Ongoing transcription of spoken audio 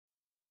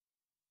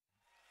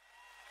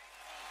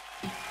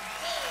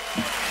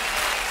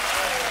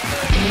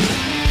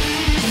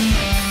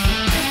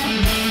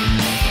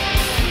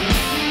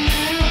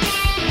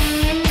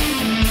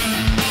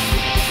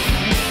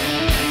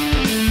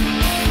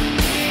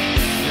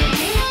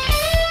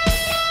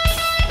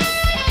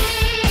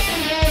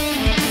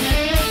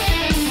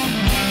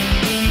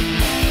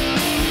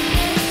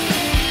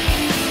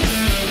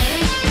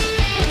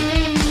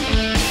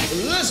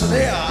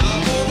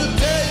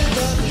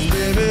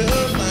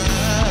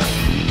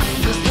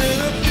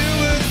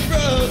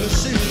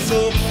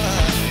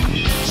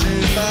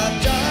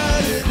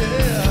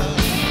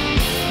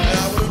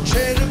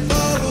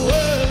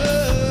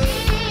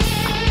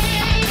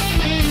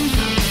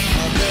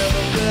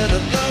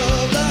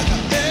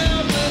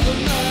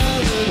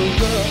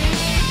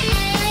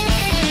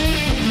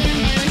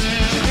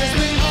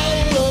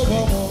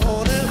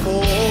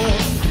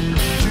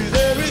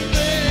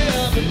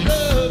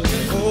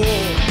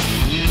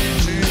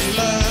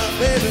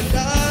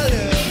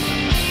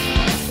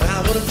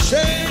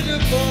change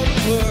it for the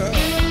world.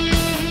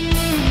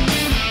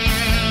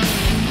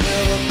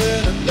 Never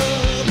been in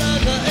love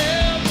like I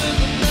am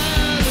with my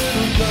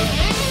little girl.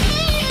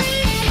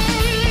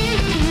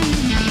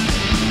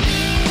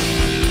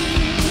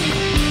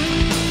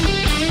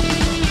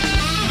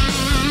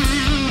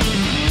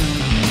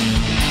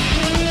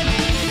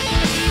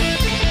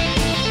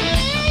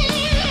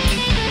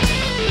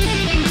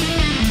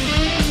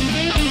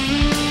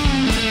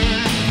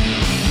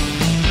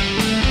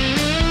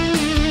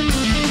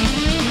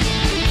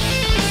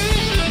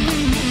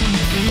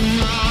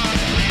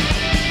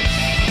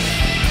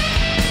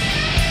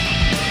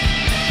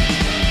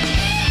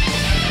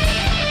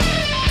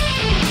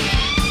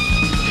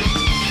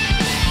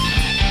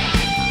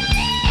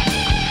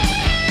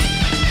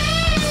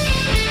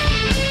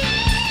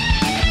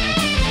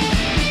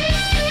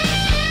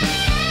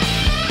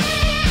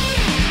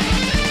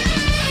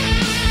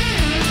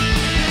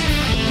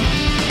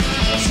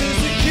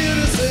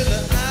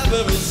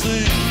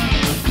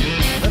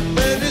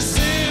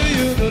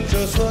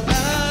 Just what I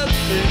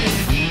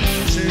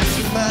need. She's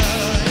my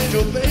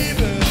angel,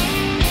 baby.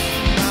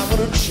 I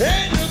wanna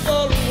change her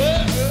for the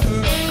world.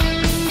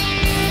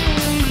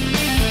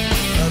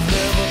 I've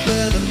never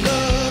been in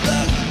love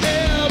like I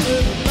am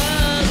with my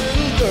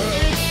little girl.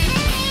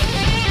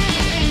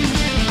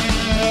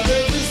 Now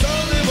there's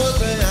only one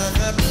thing I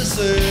got to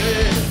say.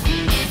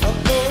 I'm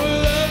gonna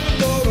love her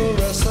for the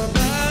rest of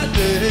my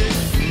day.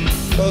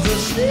 'Cause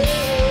it's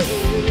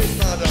she's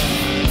my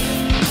darling.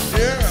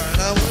 Yeah,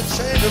 and I wanna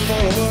change her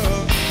for the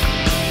world.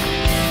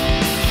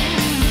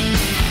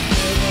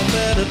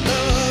 Better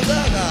love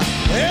like I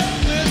am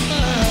with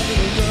my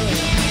little girl.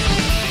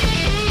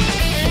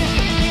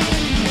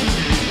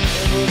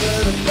 Never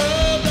better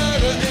love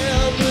like I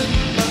am with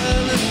my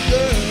little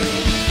girl.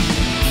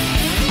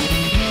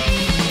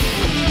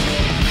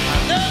 I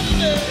never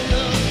better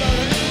love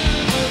like I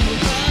am with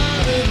my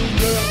little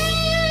girl.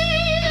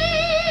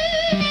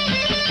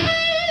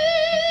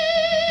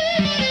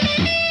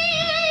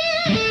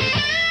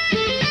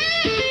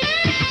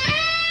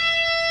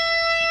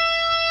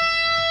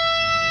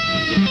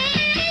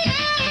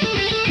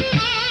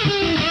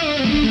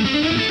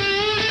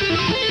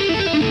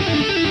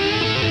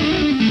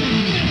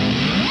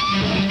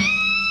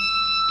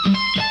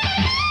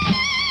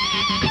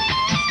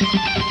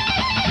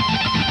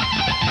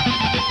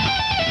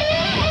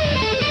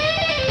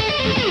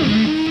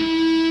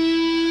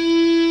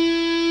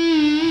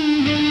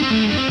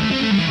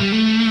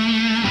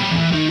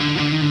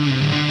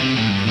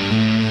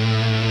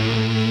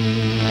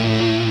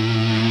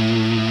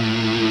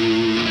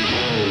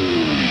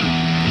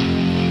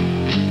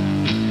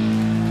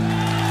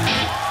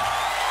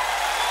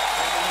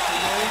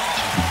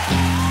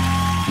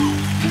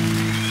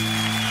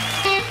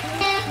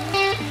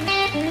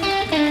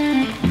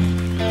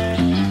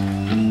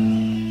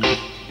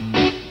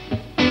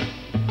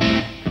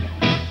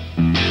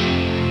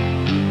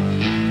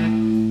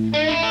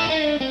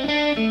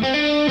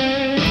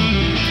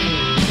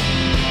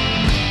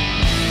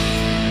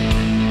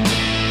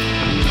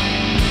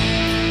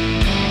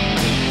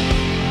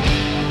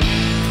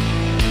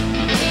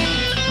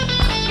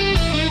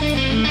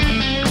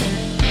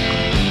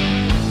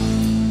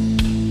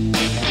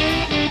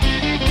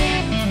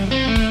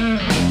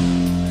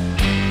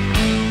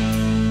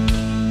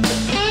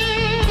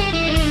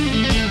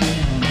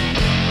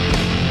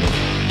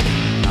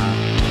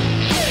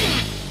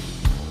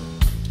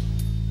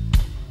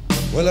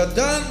 Well, I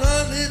done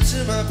run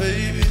into my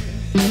baby.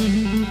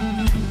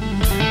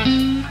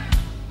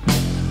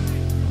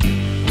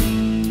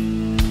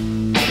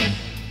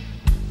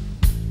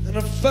 And I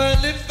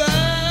finally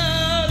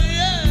found,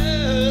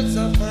 yes, I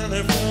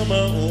finally found my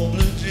old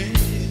blue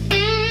jeans.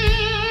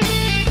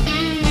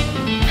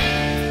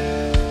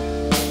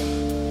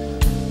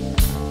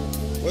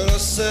 Well, I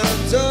said I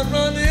done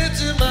run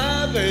into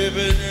my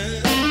baby, yeah.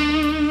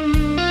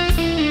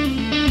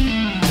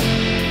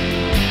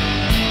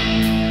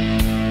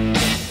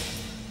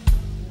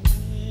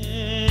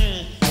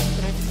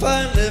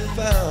 Finally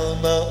found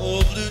my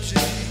old blue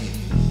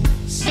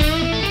jeans.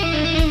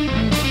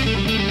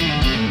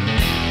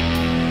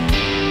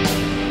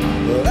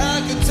 But I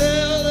could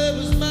tell it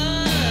was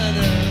mine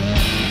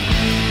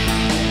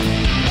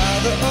by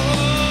the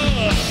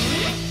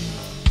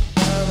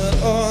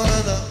oil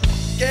and the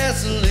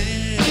gasoline.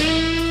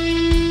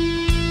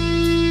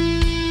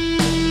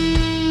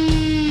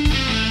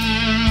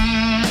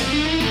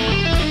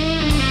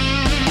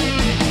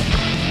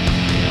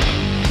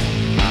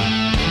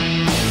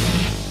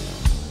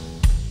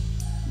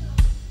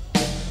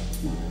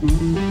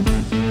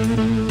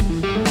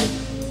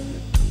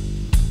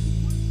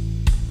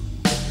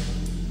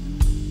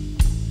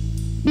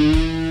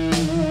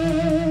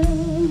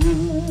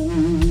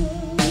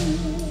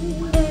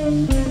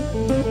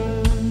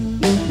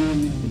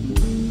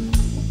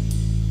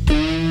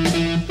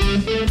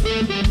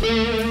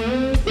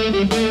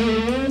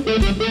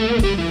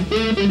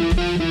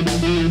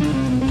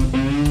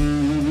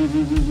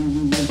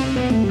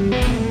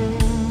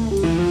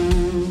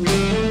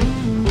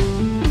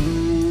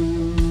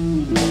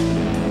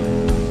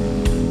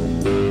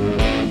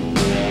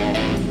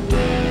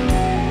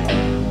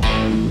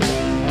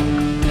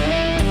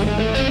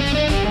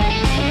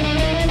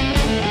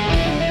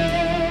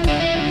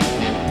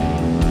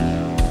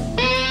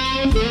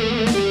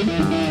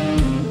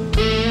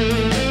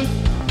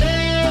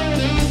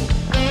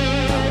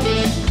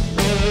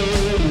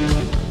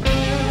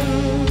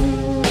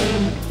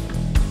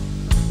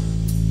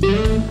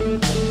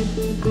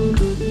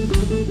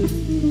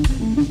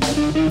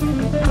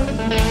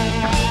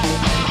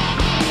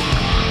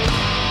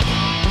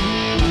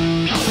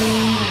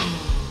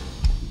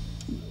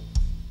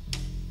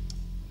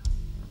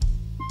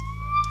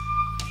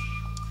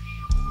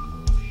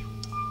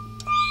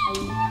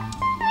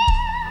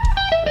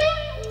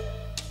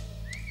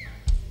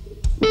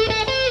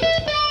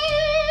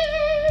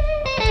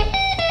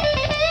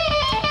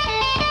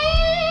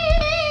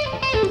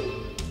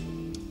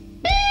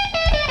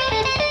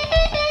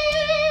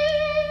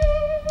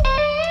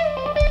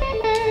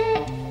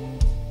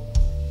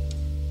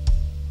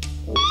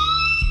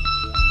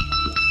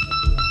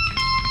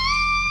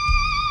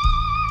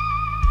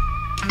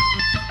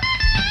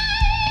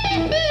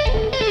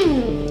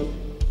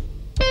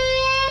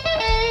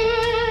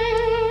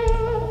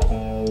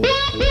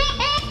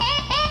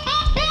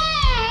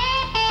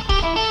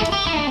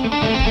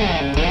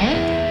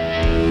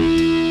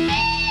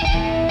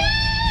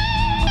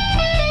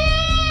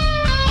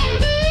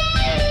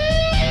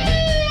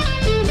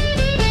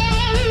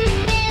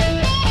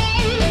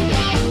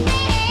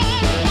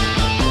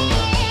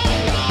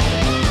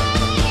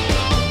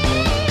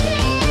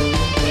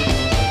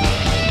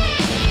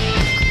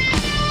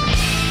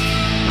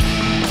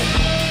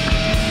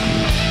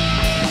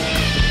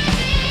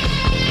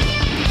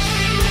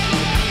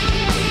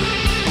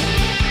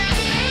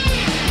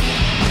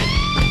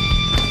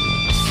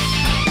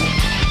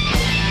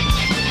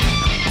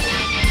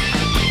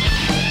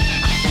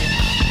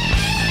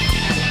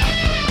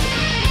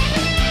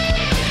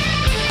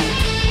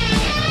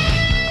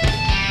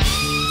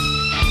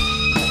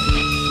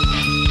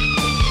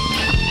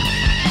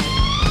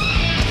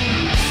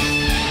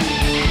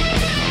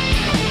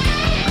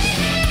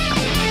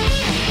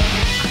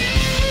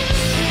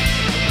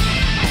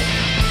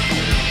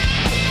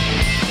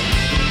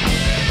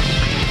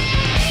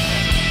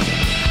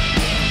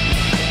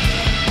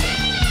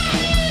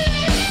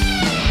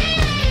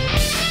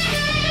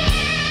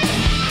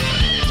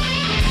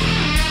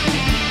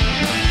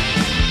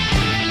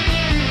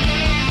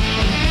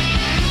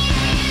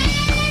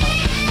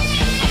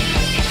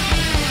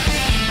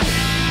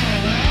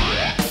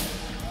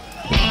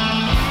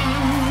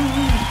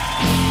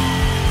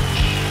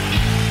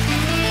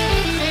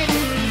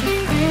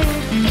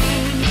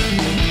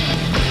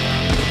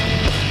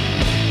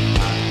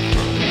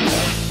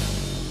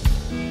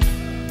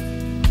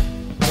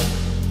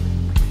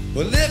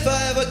 Well, if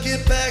I ever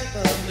get back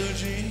my blue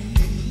jeans,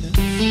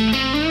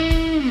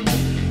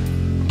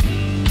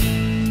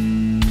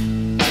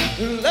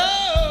 Lord,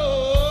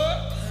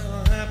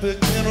 how happy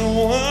can a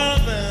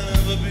woman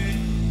ever be?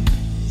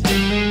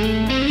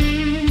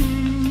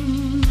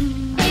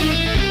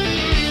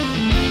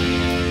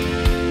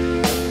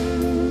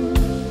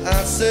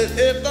 I said,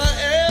 if I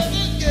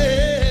ever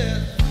get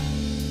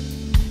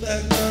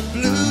back my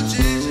blue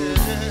jeans,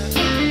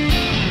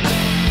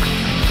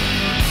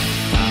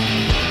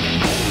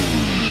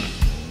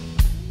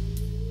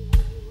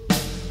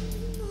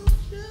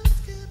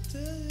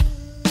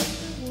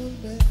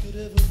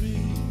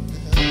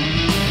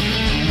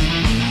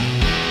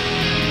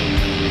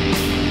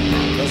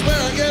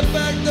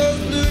 back those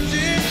blue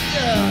jeans,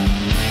 yeah.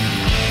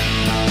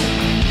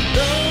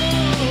 No,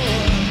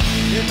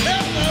 you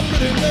left my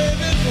pretty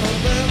baby for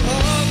that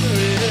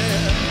hungry,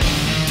 yeah.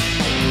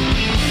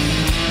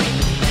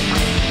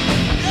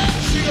 Yeah,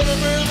 she gonna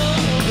bring my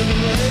home to the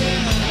rain.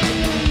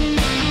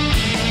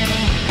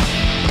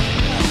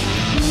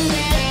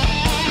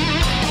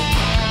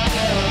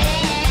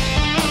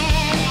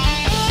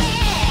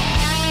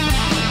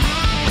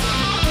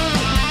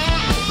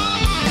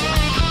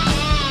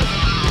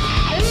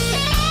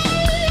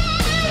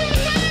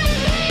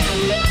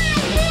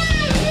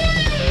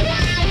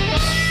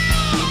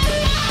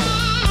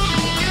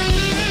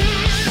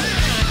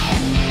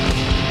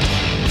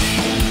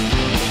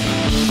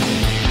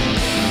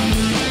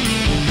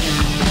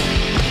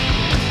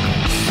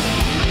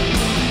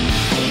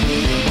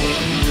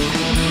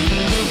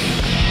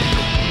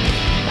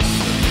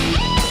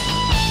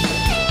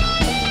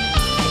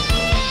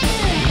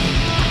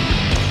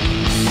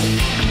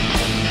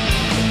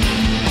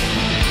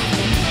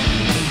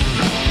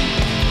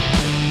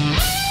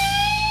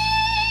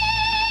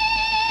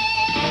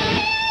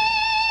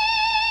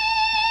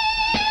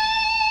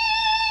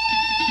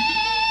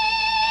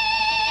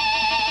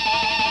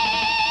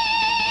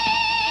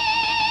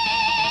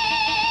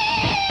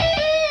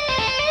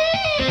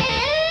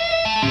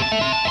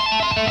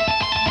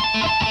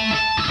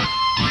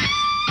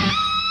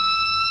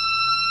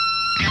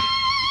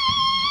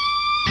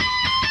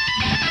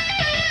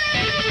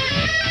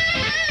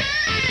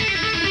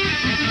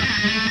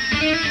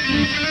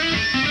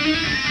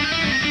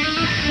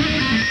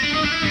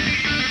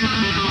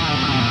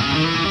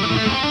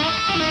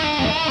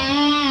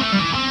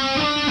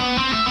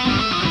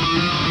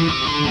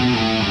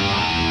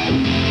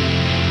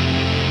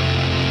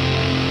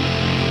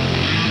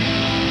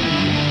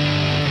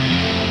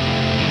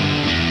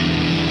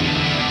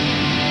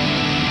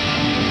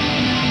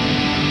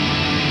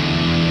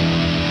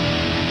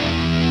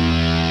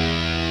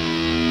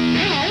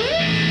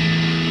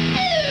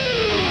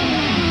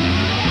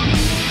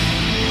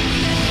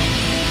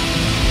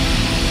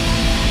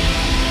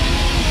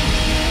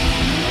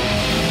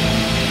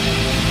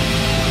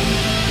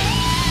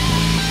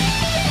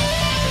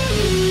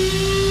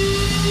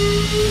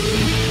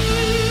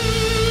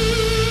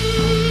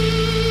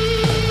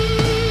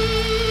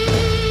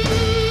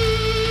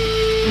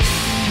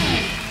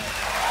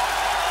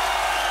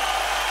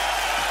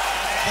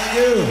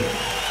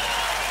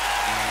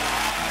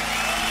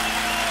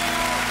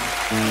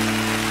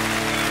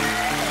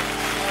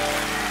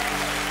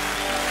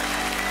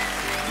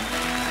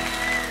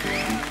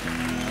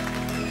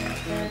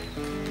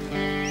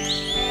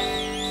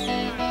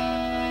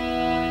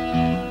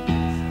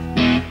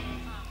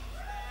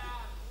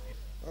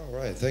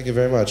 Thank you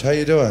very much. How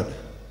you doing?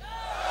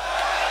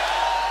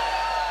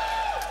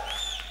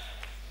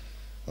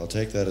 I'll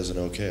take that as an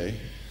okay.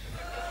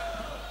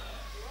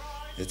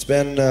 It's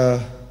been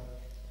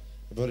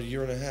about a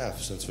year and a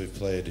half since we've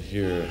played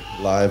here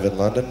live in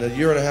London. A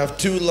year and a half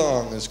too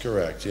long is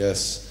correct,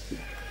 yes.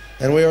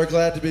 And we are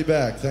glad to be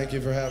back. Thank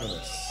you for having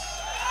us.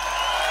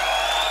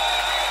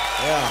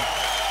 Yeah.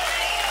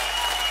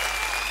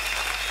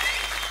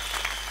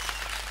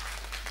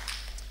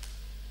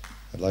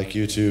 I'd like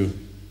you to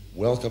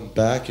welcome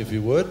back, if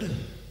you would,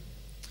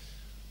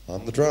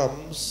 on the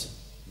drums,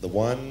 the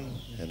one,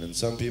 and in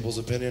some people's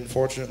opinion,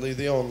 fortunately,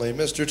 the only,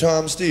 Mr.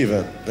 Tom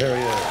Stephen. There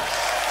he is.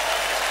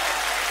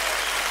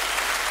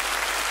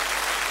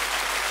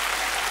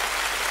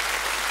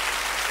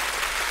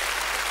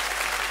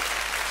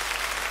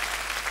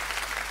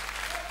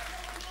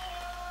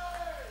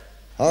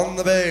 On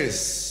the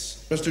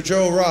bass, Mr.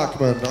 Joe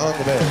Rockman on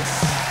the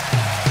bass.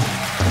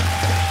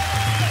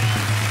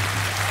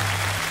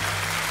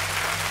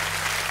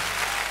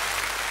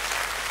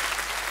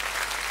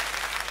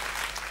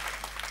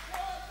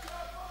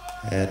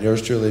 And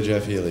yours truly,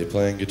 Jeff Healey,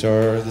 playing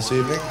guitar this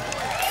evening.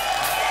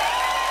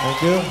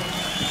 Thank you.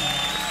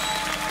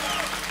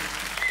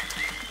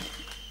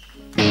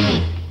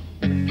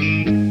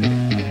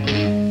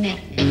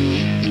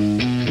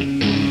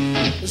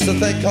 This is a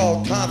thing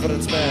called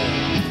Confidence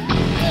Man.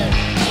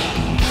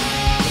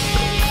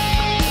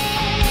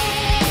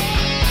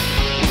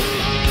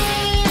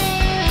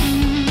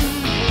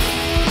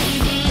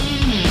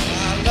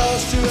 I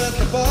lost you at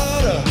the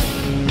border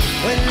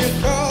when you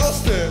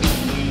crossed it.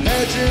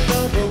 Had your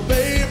number,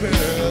 baby,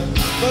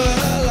 but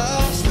I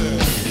lost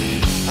it.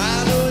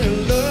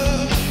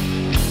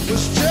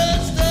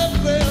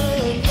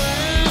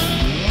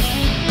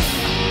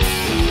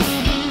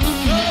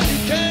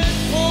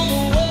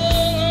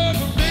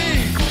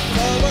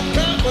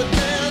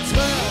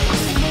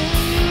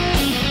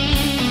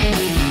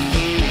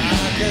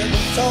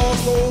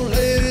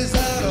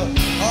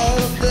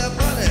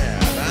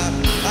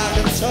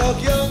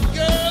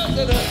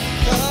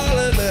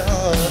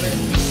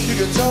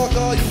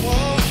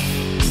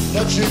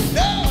 you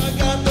know I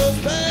got those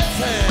pants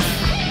hands.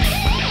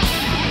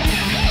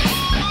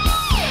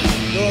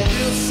 You're a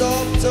real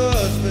soft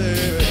touch,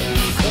 baby.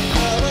 I'm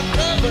out of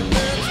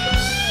confidence, man.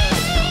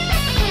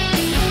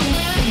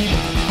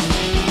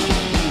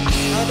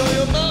 I know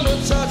your mama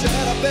taught you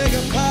how to bake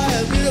a pie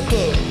and read a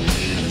book.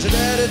 But your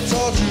daddy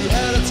taught you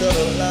how to tell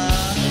a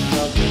lie.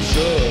 I'm not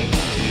sure.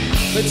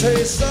 Let me tell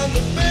you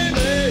something,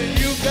 baby,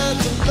 you got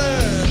to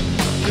learn.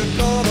 You're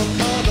gonna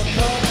come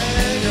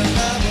and you're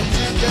not what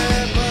you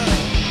can burn.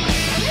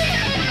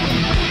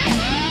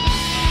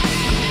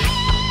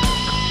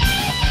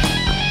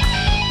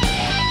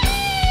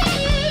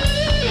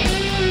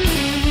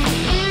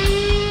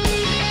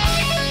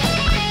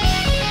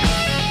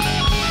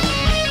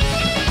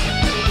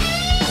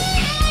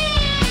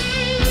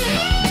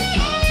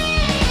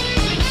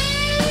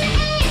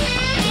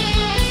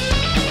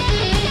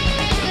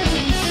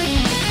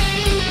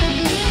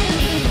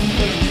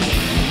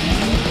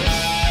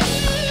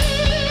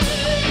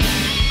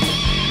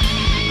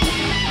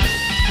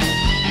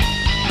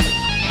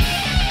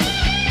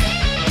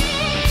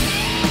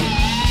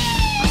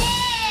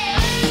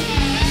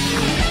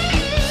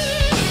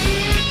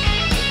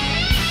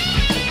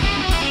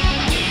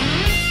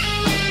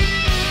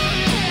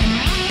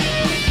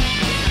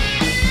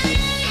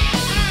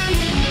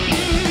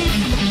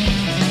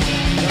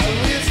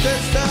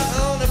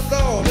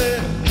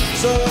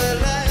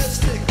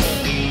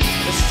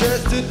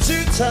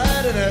 Too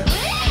tight and it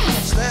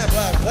snap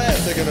like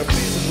plastic and a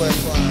piece of wet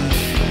fly.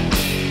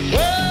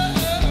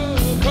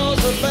 Whoa, cause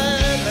the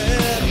bad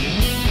man.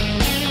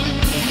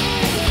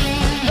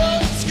 No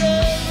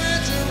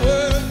discouraging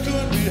word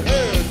could be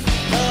heard.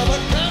 I'm a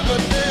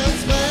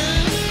confidence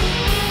man.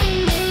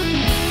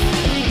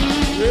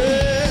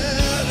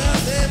 Yeah, now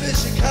maybe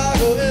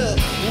Chicago is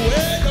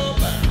where you're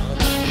bound.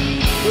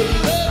 But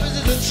love is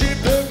just a cheap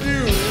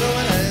perfume, you know,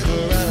 and I ain't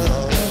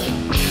around.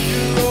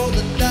 You roll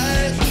the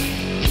dice.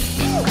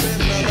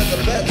 Let the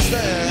bet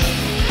stand.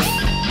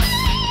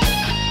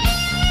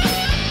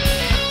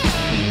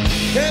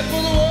 Can't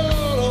pull the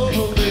world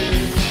over me.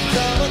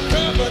 I'm a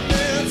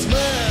confidence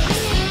man.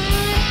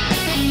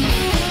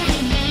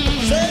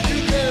 Said you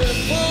can't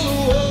pull the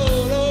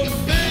world over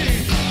me.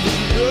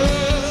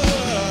 Girl,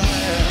 I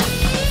am.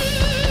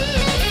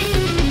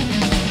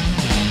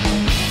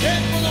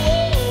 Can't pull the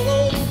world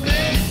over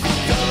me.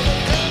 I'm a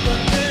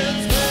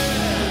confidence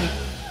man.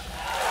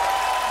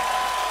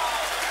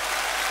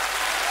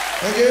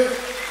 Thank you.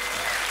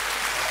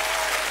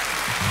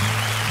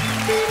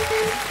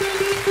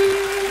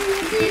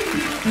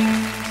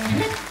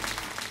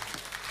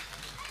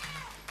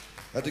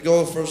 I had to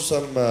go from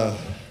some of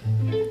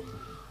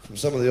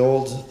the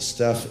old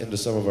stuff into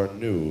some of our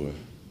new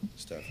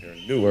stuff here,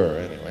 newer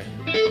anyway.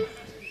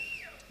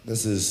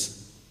 This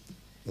is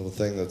a little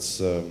thing that's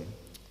on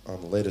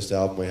the latest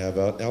album we have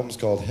out. The album's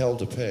called Hell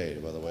to Pay,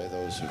 by the way,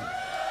 those who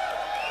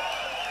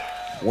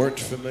weren't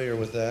familiar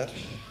with that.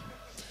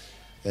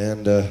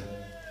 And I'd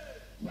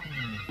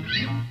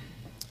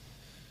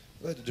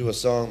like to do a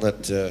song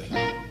that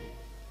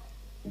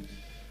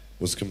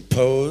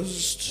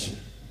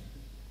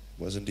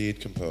was indeed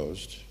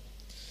composed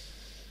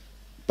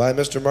by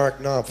Mr. Mark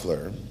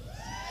Knopfler.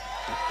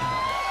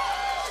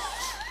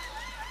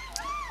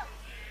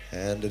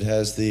 And it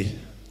has the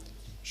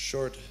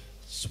short,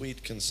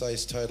 sweet,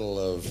 concise title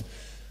of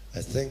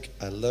I Think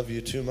I Love You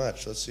Too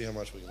Much. Let's see how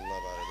much we can love out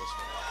of this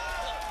one.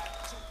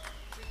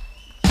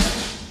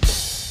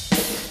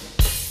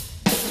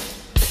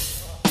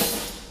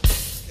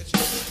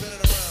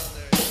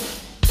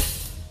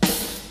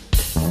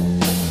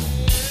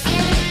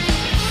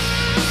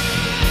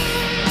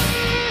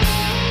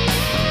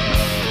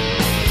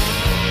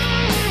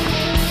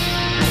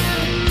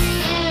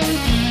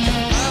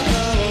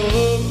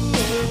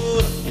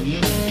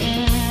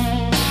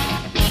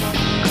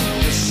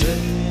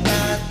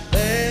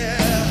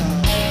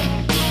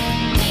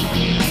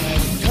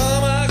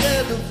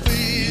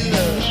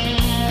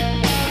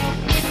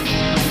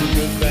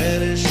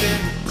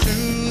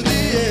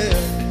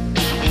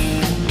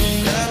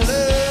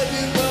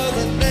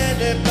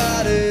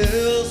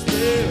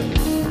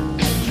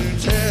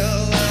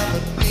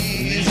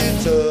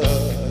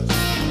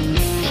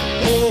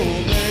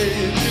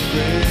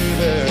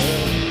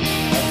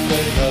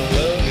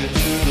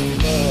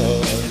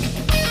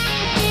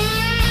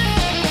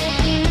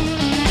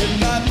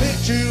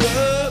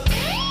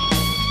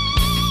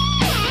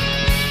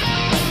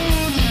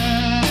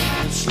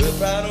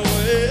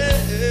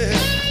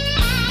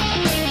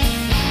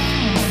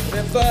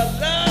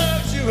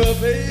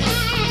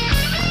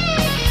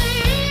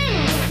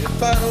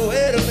 Find a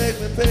way to make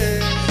me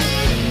pay.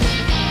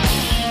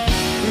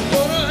 You're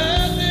gonna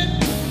have me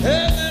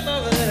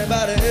more than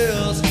anybody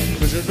else,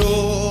 'cause you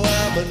know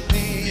I'm an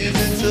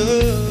easy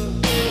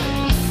touch.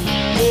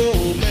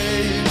 Oh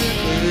baby,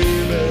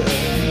 baby,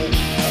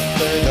 I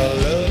think I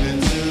love you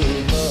too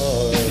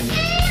much.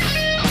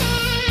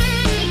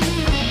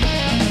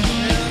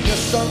 And I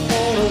guess I'm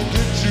gonna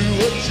get you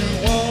what you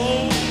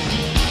want,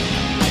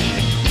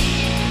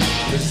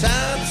 'cause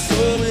I'm so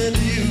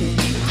into you.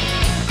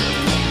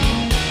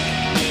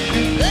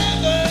 You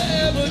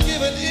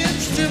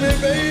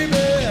baby.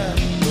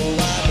 Oh,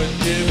 I've been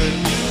giving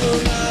you a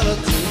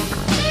melody.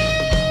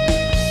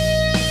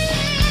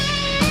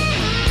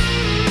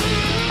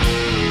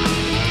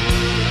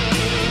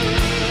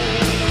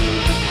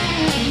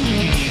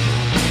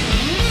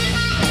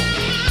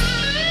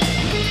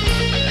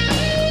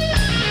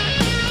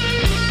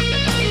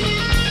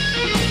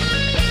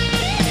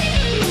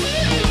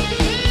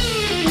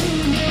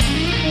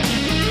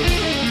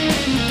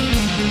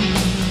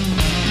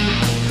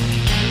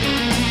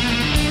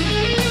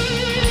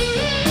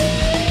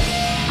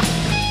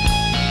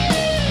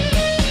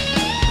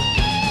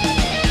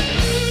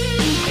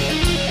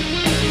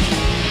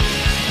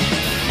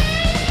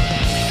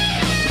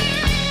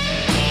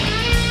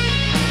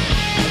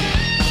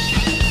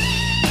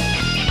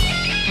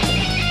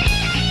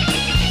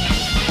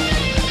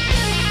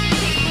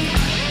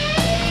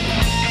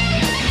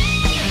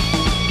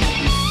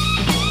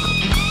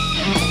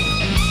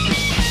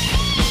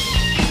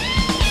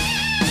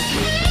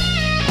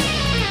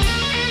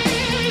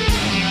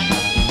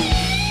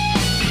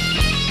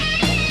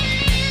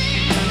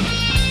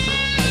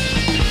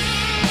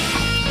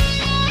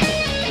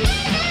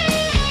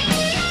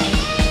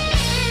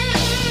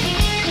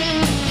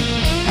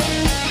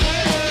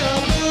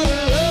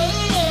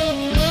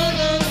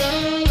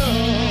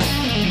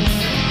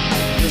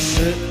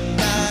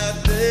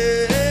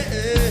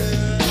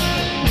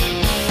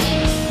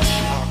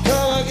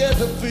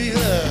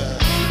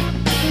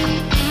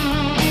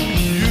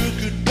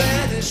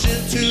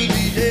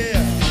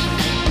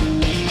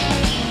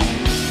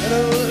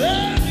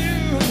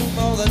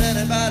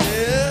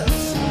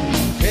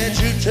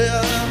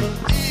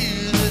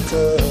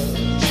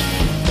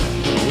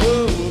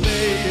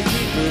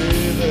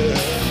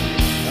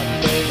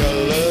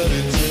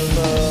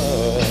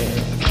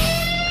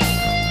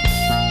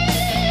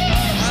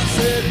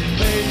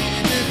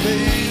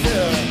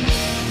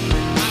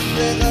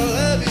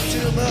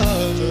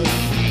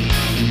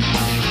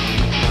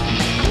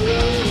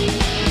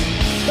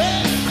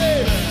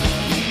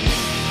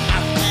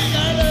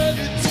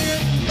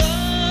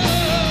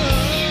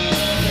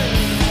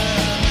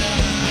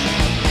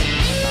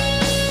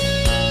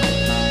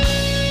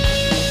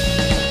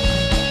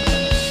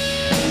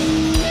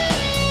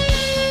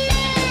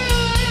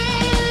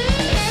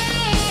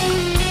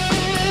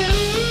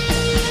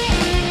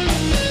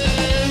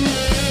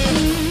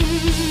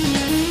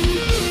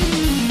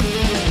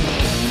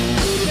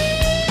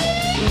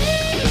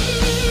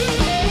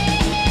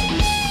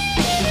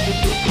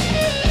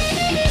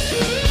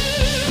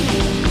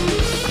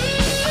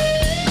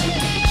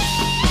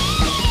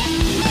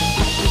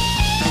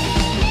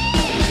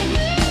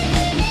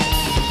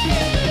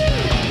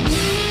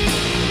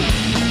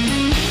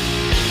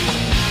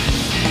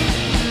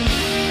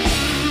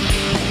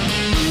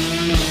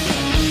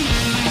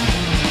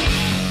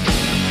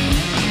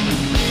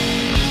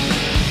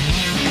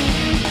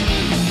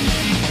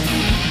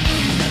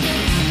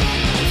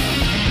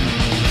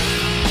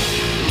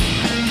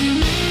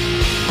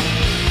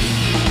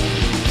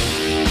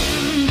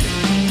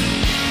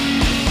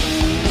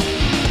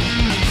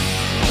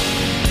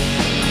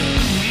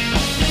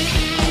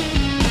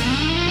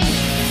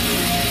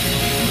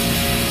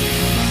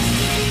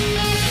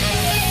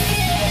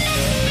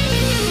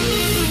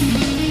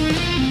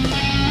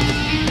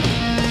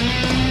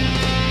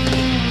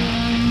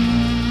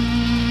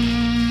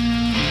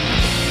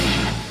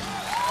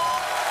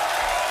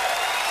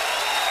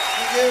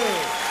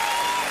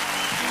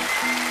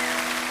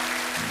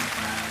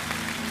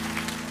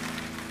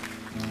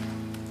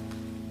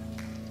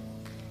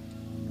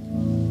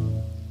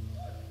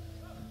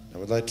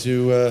 I'd like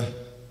to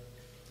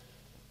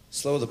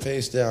slow the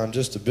pace down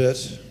just a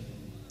bit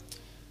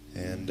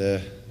and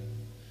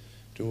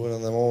do one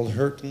of them old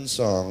hurtin'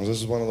 songs. This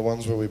is one of the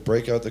ones where we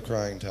break out the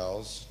crying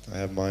towels. I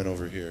have mine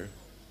over here.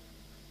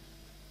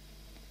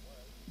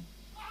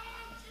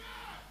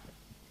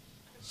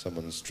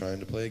 Someone's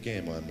trying to play a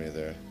game on me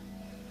there.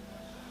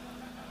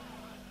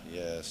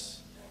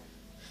 Yes.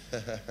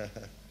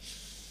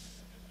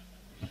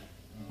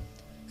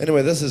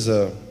 Anyway, this is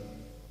a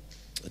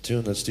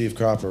tune that Steve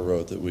Cropper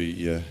wrote that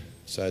we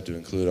decided to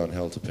include on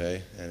Hell to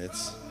Pay, and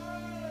it's...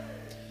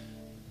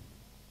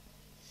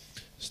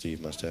 Steve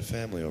must have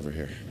family over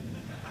here.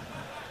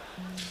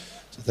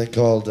 It's a thing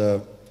called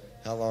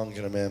How Long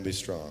Can a Man Be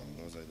Strong?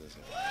 It goes like this.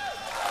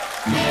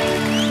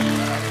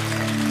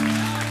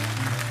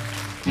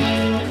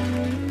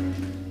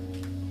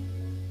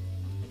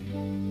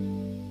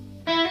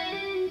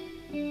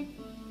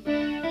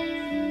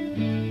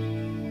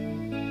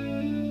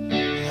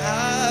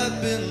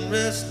 I've been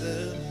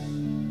restless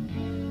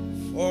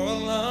for a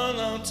long,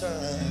 long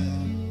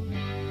time,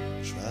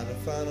 trying to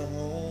find a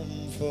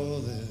home for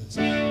this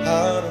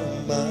heart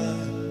of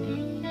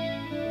mine.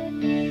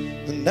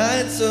 The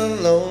nights are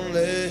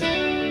lonely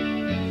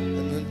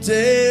and the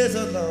days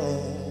are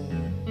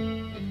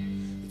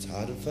long. It's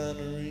hard to find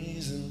a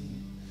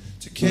reason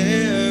to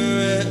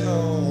carry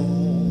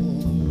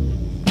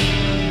on.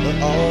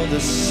 But all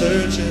this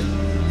searching,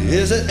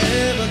 is it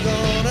ever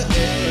gonna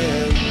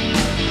end?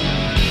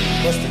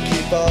 Must I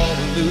keep on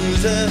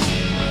losing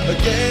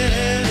again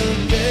and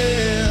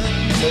again.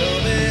 Tell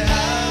me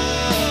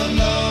how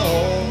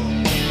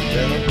long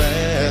can a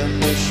man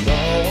be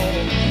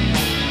strong?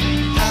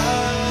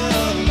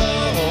 How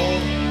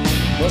long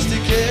must he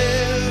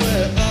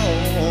carry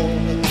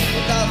on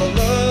without the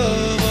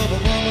love of a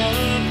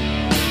woman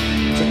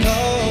to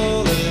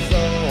call his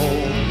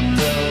own?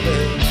 Tell me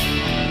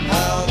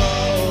how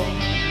long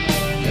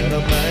can a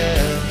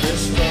man be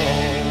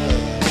strong?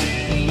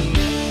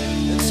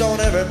 It's on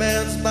every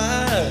man's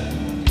mind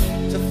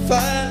to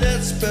find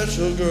that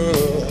special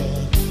girl.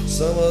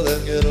 Some of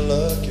them get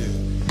lucky,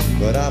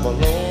 but I'm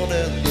alone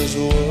in this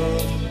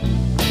world.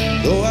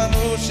 Though I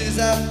know she's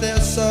out there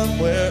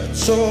somewhere,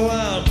 so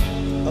I'm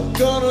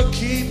gonna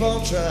keep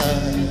on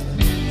trying.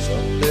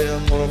 Someday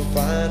I'm gonna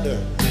find her,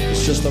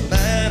 it's just a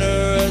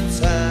matter of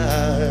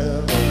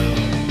time.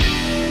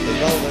 As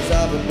long as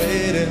I've been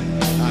waiting,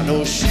 I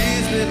know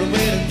she's been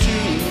waiting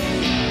too.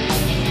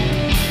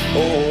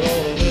 Hold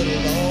on a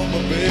little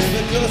longer, baby,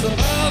 'cause I'm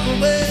on the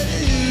way to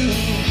you.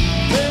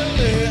 Tell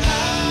me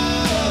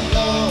how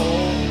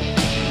long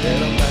can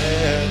a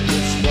man be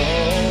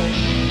strong?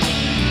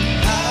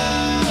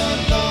 How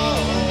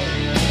long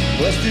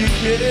must he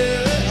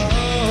carry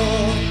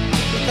on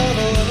without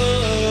the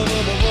love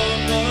of a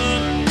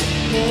woman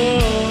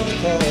to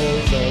call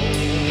his own?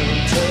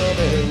 Tell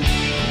me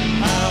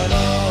how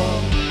long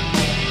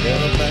can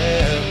a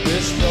man be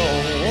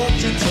strong? Won't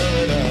you turn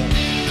it up?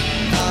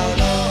 How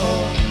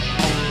long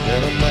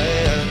can a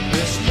man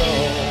be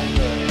strong?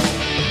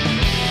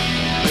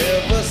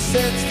 Ever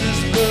since this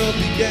world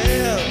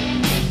began,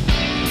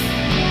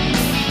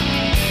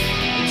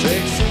 it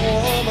takes a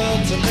woman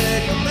to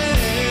make a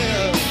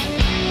man.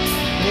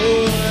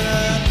 Oh, and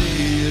I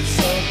need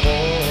some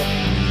more.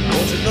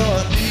 Don't you know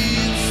I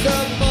need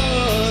some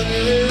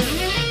money?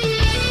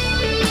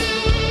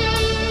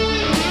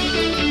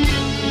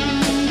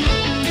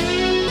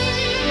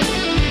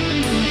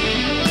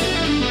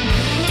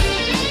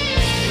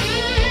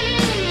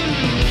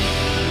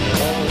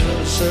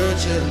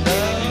 Searching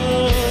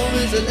now,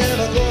 is it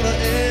ever gonna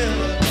end?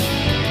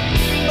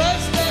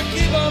 Must I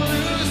keep on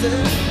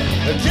losing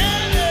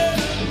again and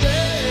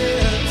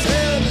again?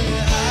 Tell me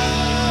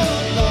how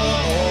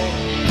long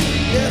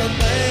can a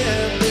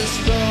man be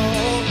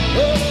strong?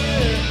 Oh,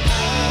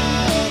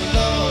 how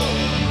long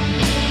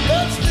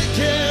must he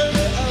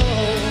carry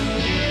on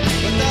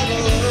without the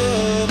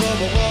love of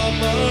a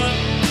woman?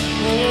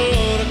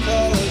 Oh, to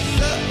call his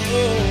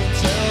own.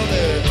 Tell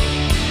me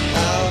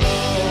how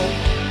long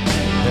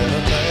can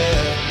a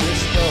man be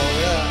strong?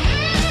 Yeah.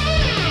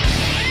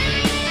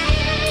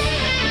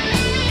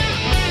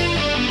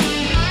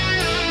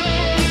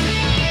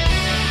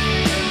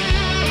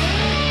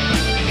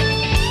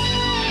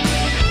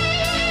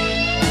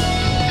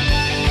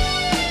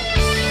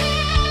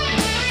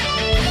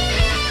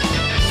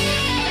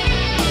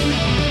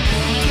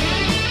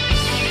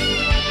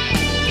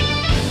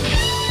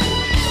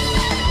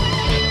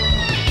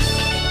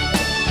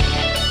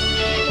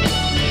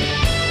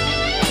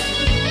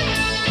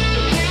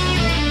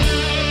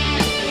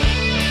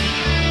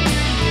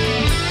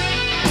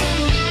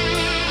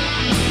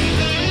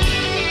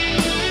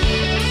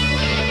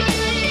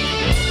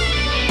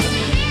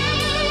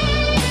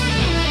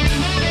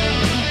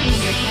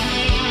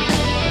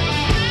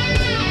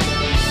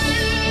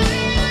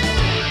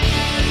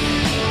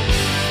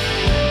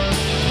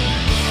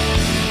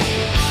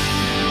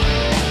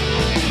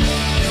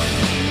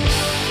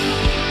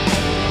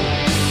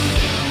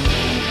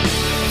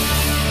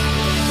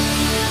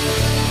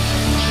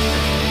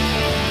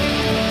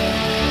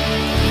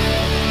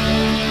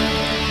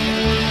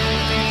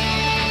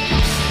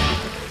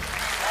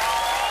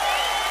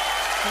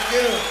 Thank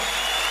you.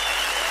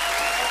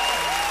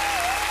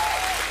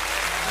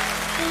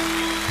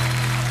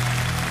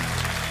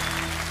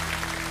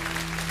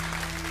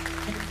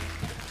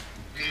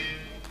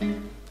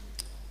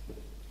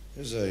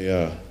 Here's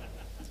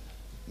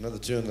another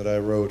tune that I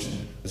wrote.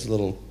 It's a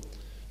little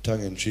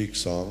tongue-in-cheek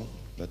song,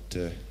 but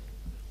it's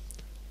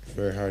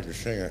very hard to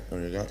sing it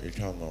when you got your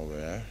tongue over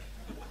there.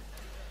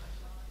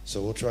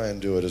 So we'll try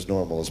and do it as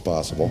normal as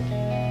possible.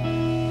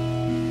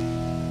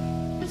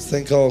 This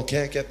thing called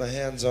Can't Get My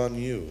Hands on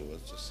You.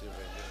 Let's just see if I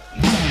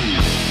can get it.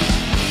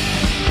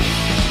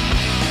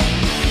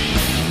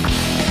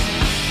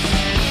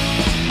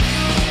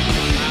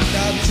 I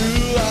got 2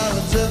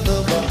 islands in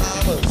the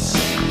Bahamas.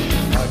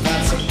 I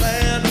got some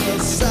land in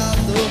the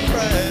south of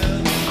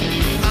France.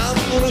 I'm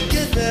gonna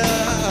get their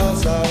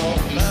house out on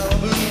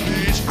Malibu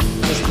Beach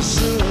just as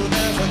soon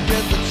as I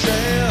get the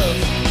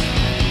chance.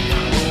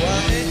 Oh,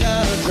 I ain't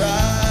got a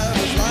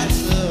driver's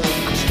license.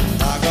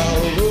 I got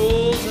a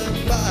Rolls and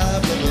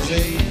 5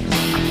 limousine.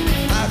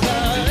 I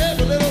got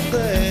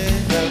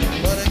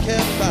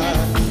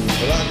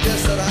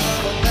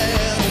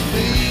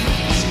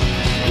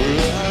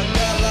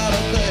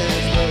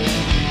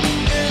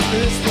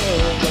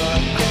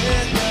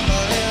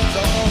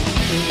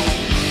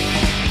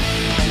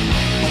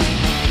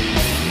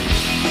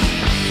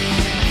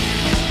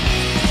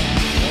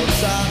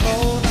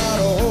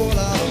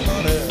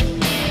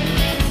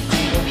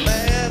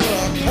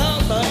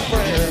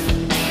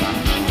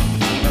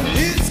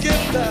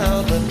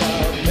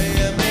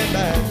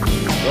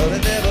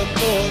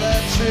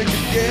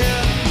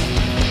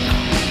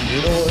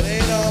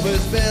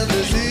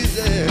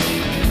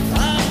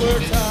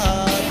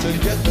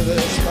me their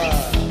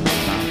smile.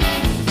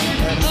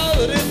 And all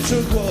that it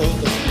took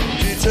was the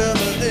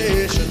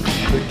determination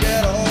to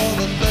get all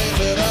the things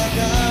that I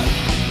got.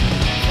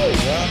 Oh,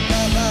 I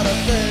got a lot of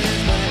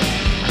things, man,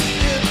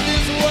 in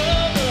this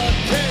world that I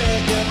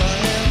can't get my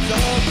hands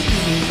on you.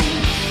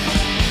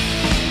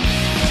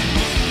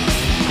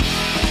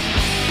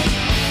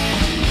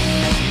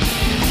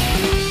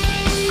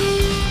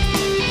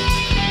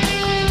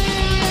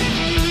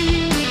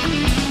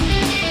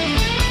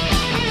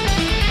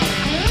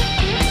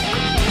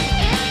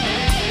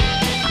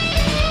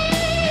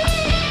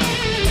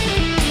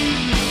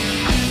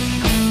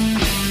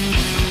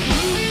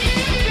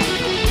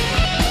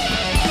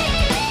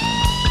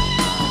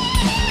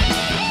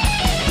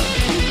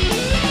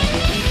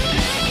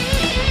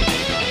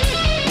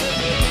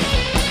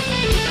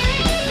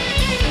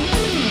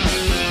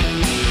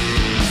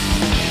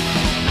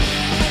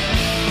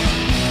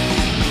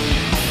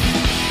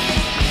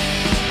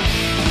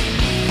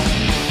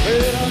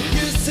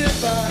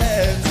 If I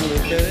had to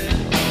admit,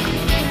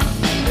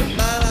 in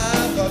my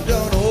life I've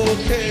done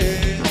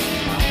okay.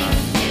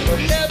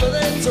 Whenever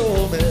they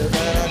told me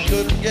that I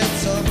couldn't get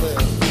something,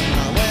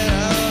 I went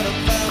out and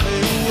found me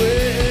a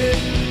way.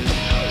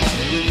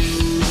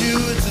 You,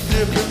 it's a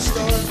different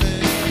story,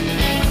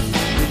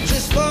 babe.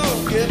 Just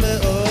forgive me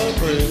a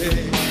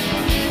break.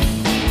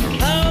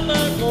 How am I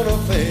gonna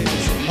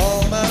face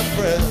all my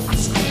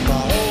friends?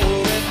 My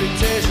whole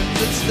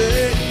reputation's at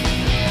stake.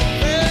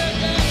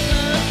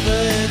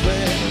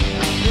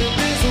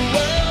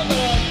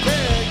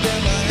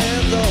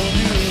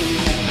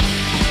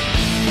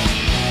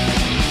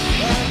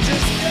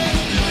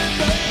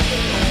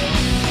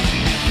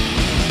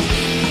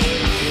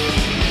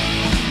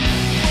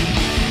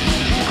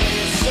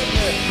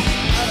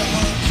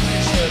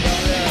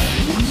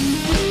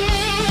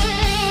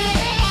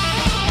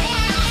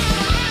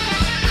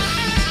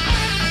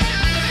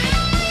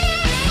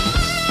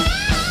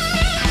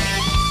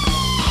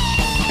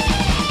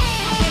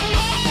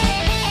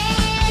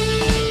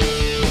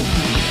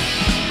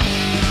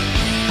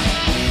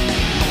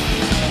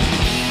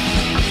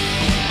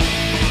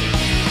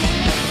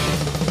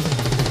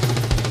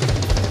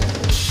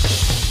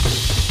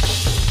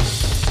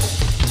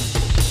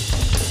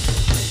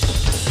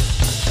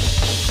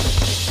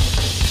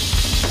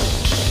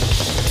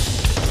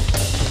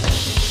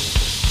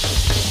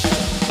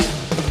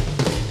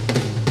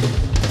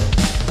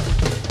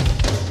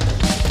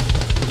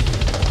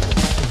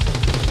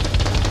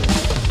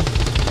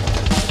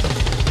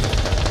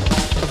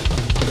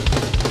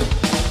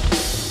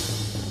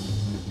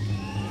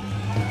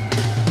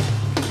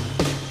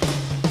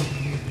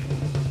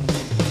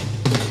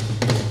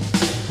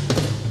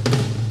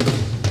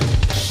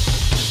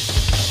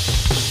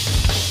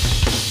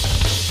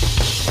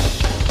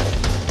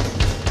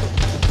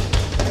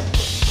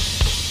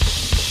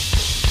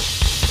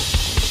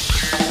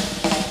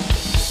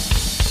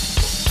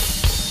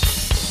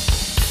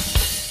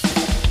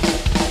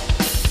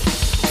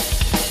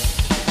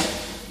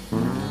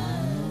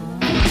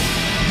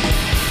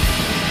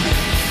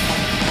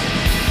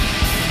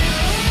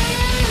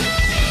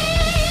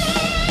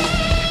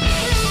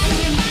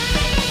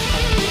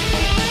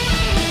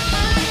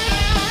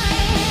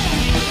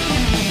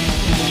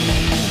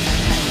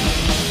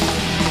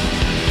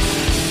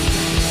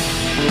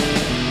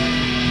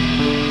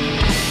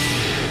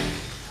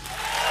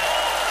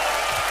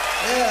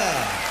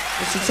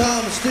 Mr.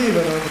 Tom and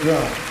Steven on the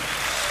drums.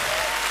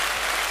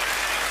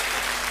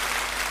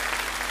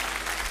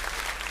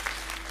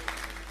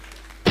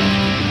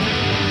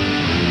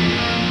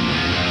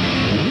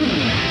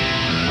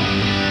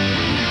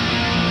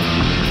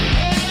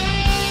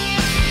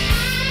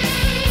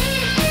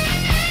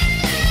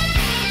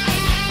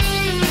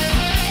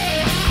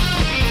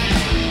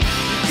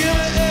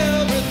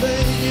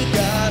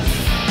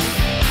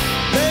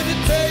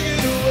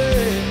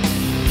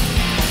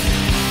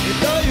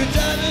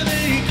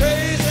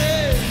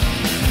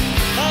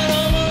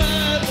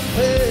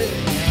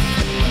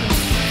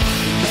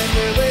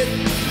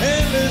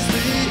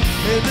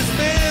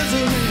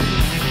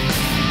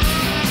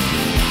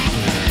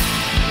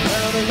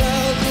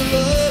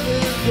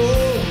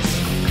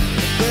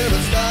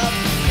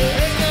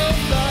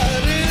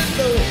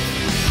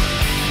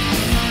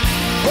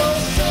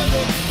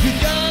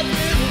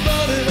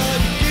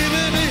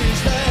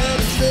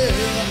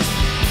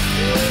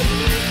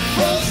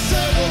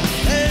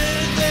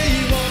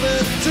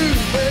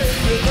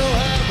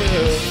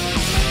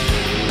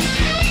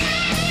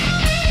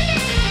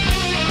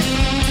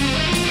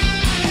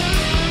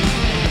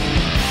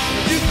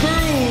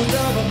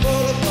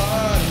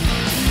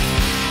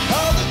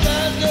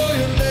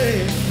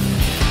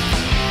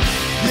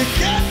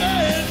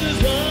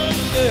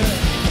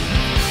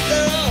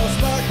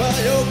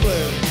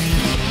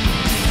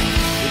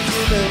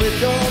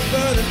 With your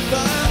burning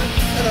fire,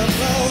 and I'm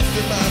lost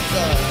in my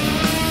time.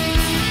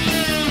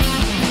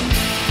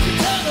 You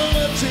don't know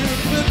what you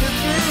put me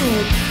through,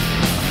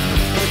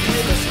 but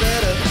keep me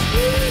steady,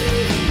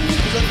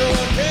 'cause I know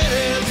I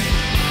can.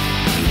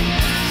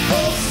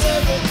 Oh,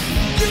 circle,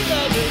 you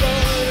got me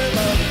running,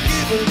 I'm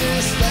keeping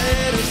this.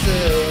 standing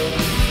still.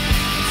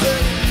 Say,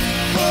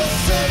 full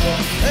circle,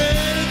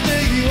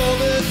 anything you want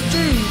me to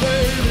do,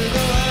 baby,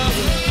 no, I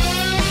will.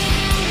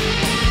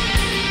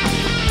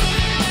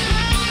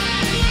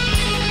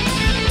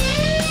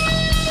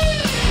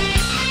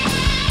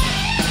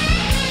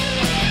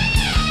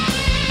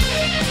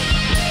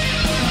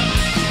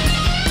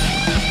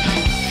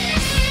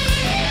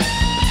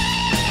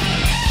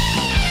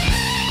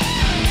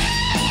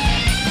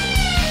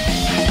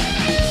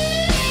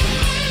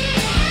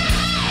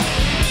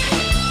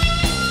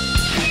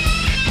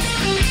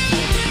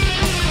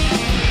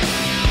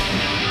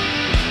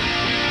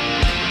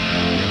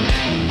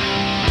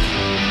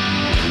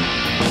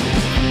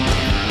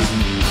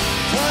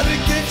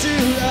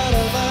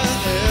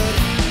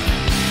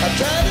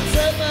 Trying to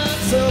set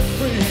myself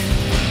free,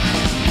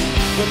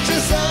 but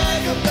just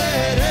like a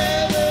bad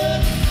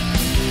habit,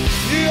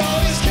 you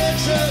always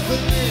catch up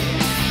with me.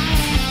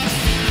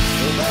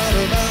 No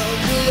matter how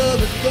your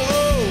love it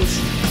goes,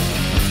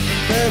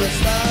 baby,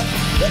 stop,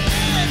 there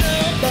ain't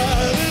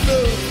nobody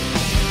knows.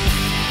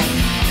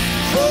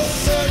 Full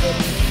circle,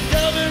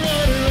 got me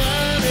running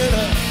round in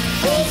a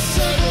full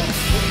circle,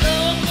 but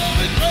now I'm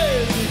going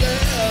crazy,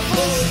 yeah.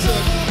 Full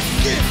circle,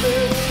 keep me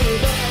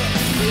running round,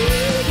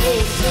 yeah.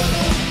 Full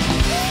circle.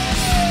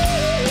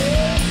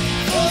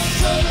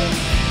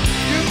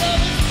 You got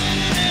me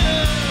spinning in a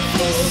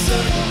full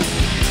circle.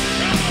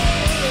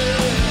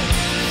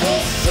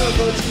 Full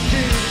circle to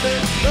keep me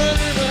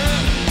running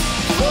round.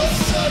 Full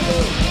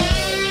circle.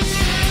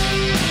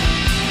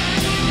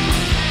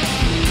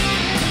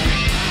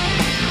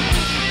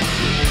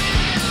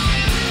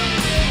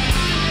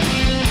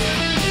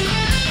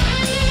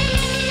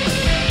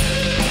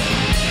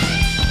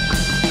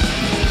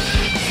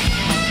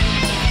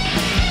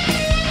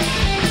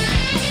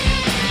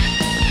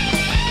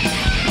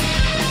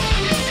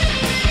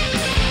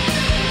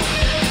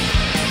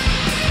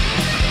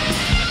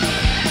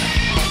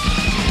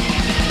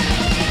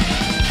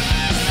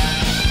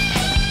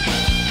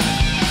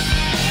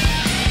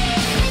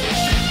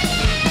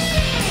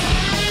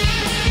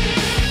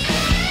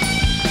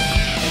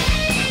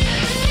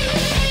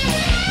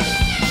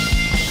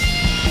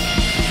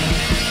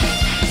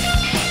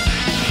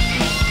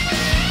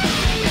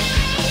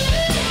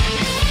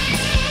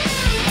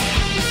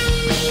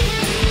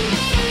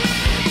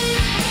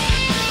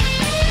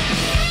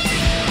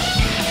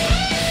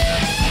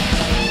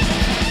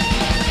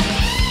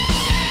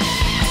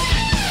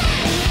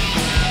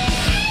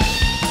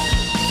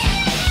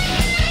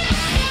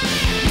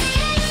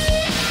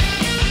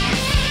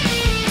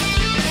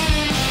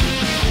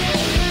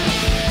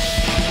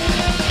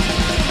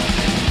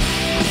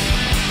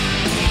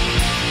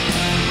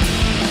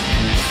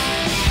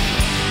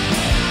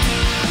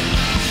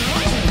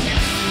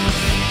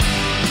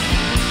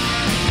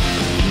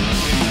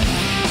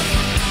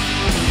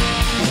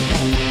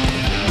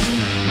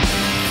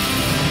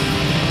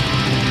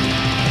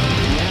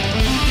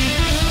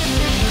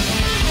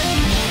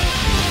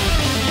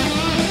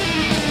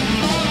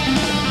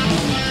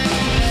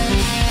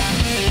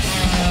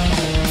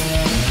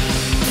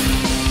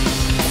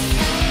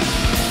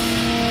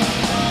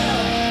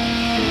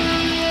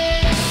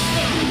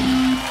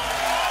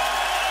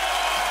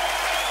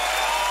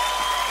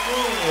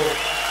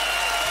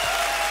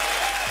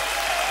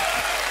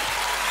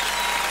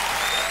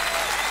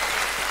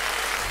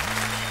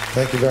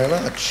 Thank you very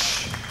much.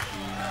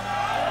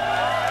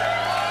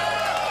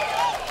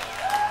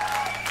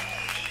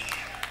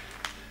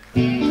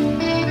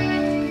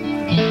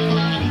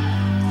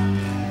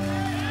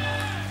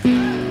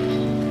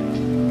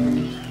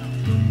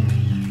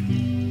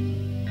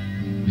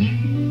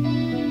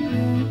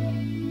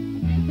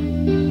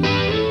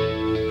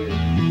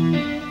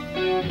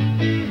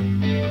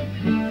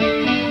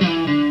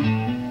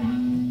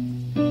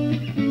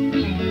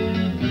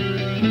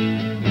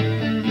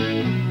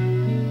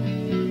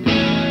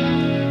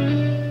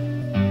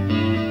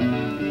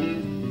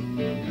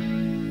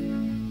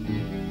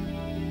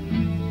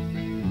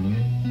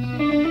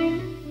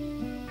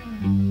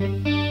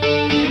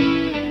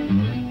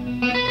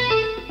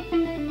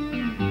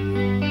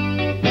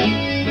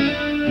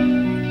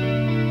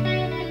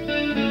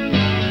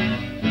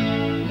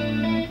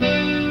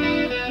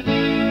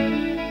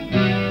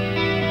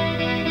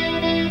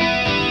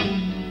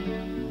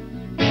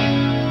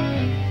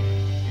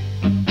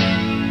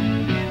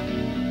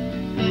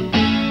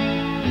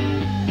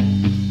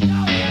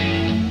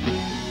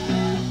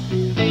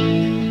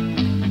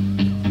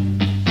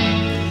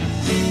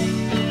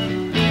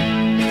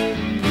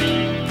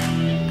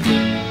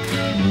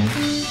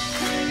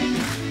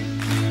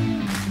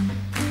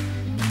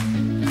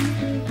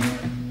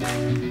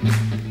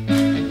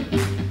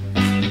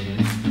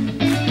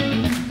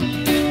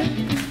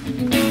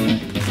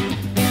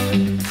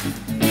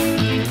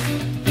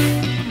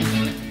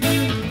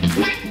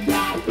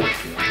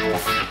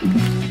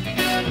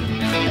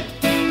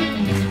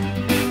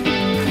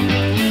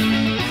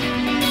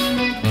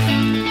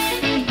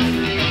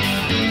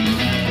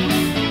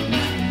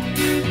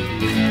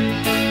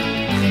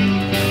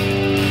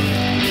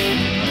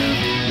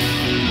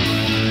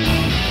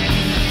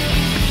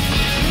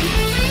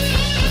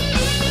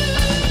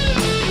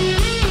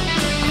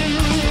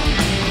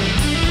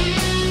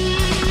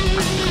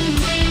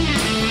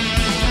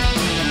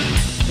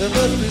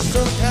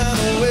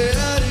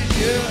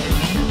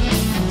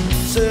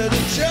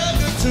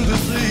 to the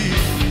sea.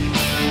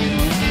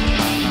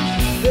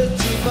 There's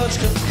too much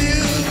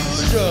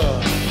confusion.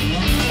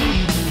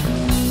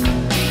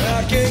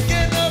 I can't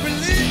get no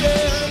relief.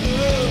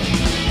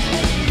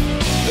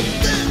 The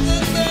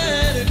business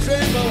man, he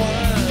trained my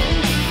wine.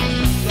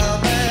 Fly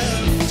man,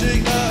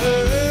 take my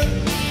hurt.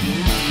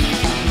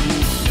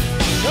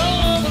 No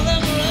one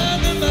left around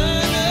the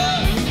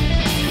mind.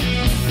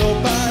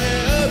 Nobody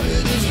up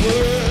in this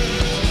world.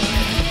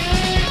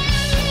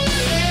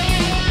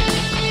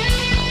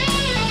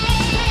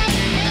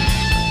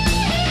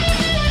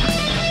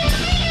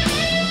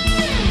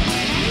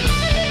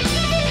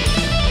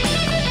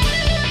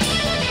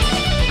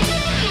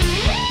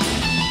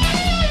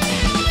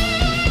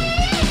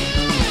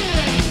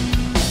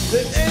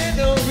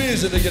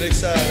 To get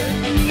excited,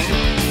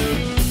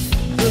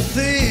 the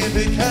thief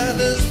behind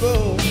this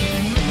boat.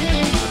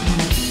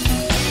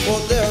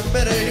 Well, there are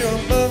many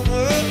among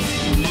us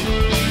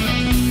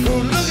who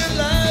look at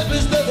life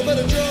as nothing but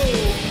a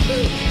joke.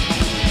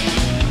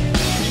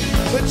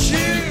 But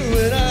you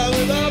and I,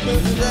 we've all been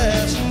to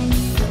that.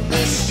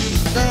 This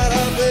is not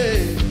our day.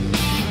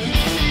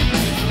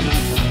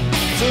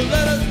 So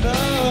let us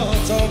not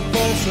talk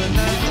falsely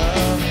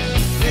now.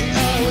 The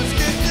hours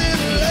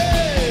getting late.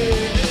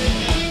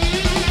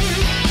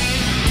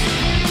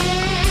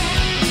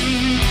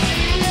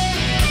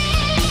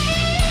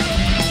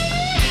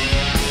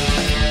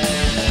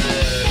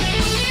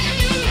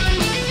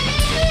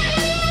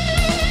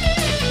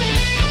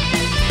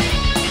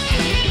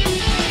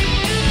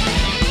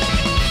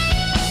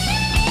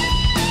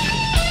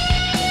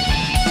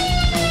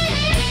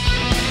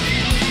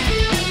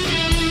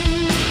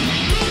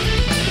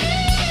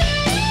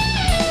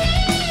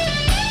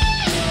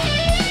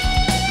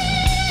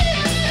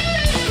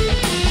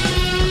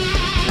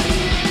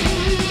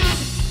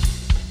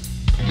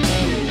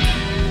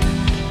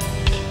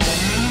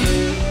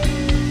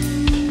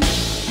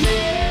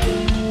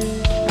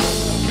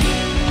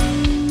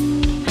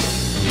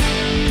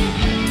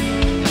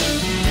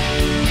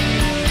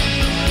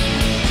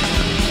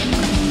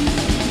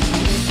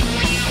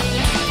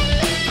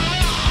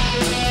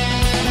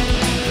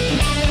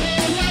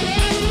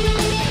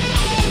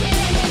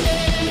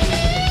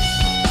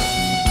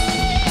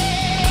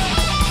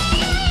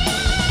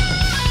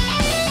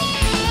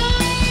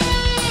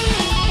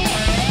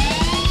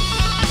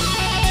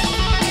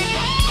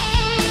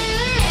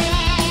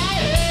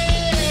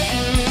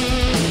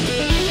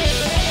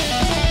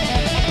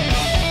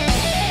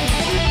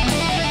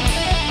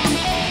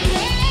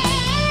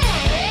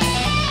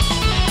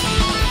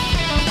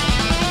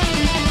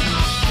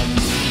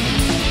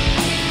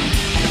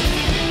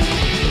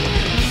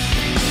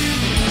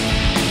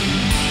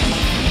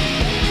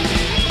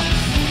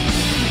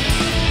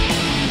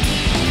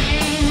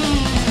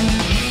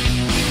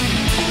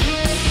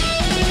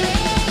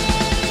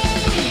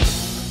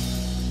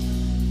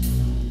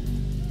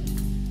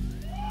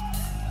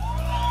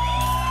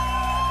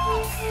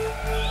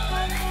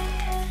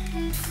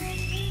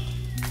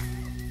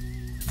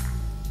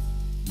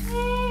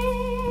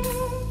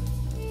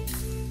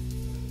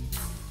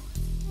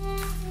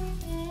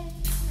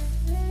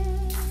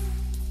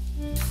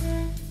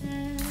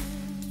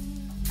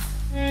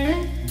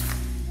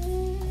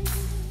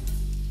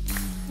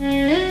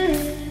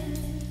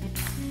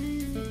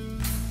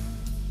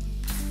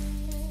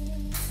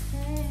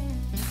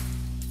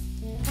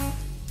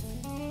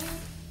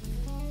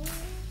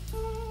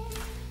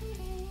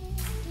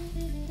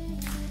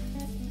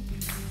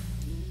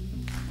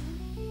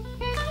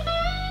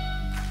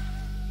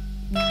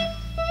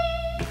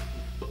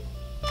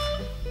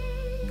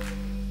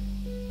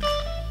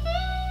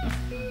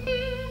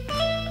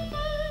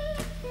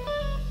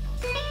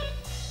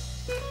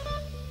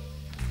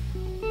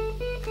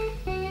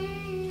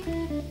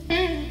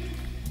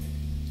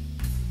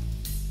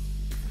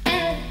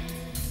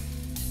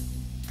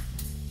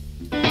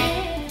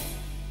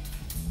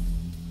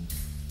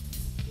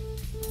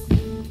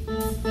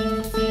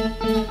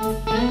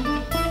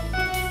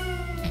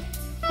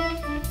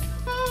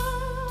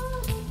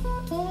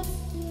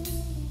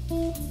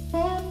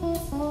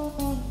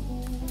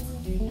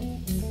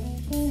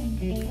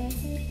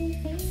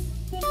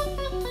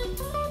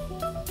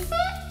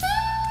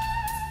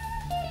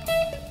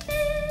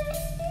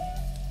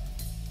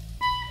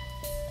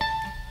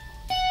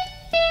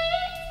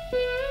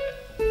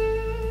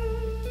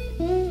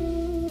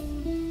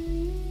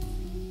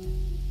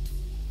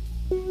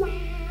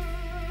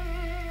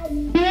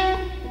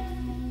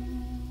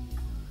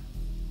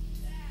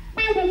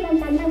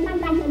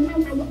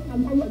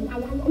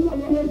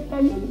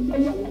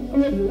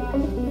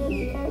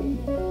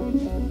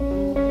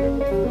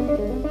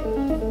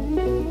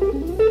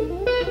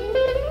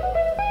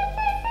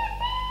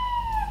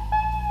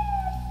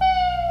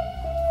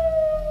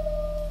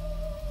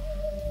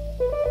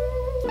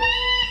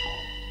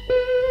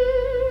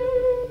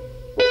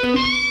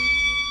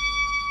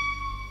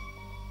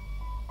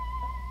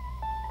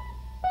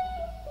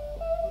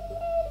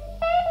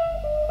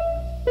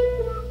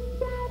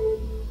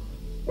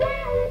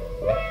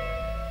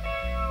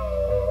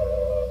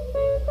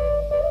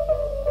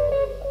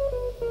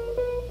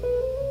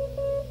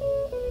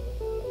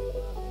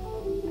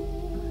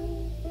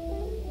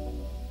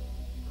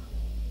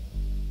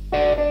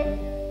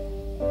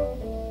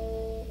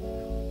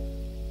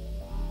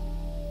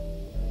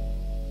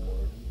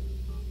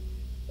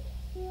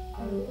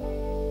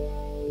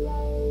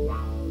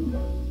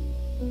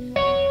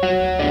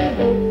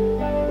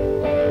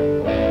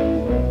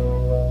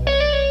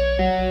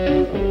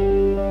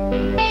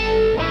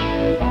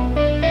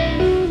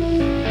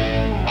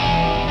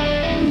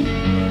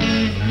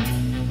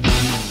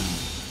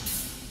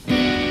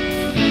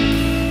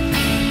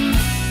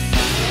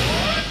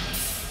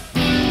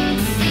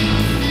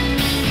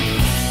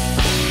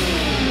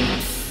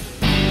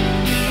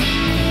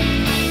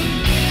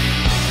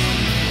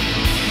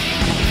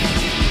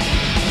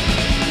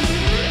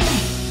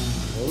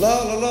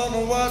 all along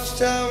the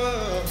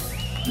watchtower,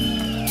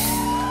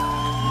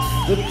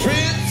 the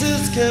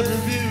princess kept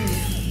review,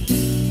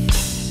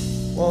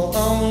 while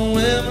all the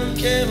women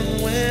came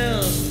and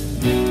went,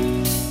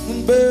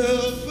 and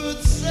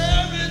barefoot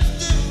savage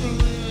do.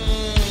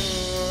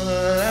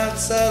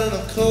 Outside in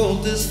the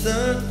cold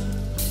distance,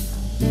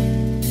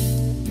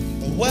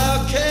 a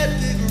wildcat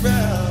dig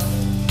around.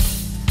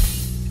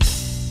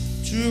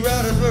 Two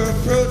riders were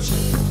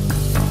approaching,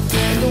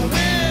 and the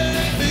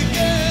wind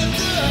began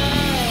to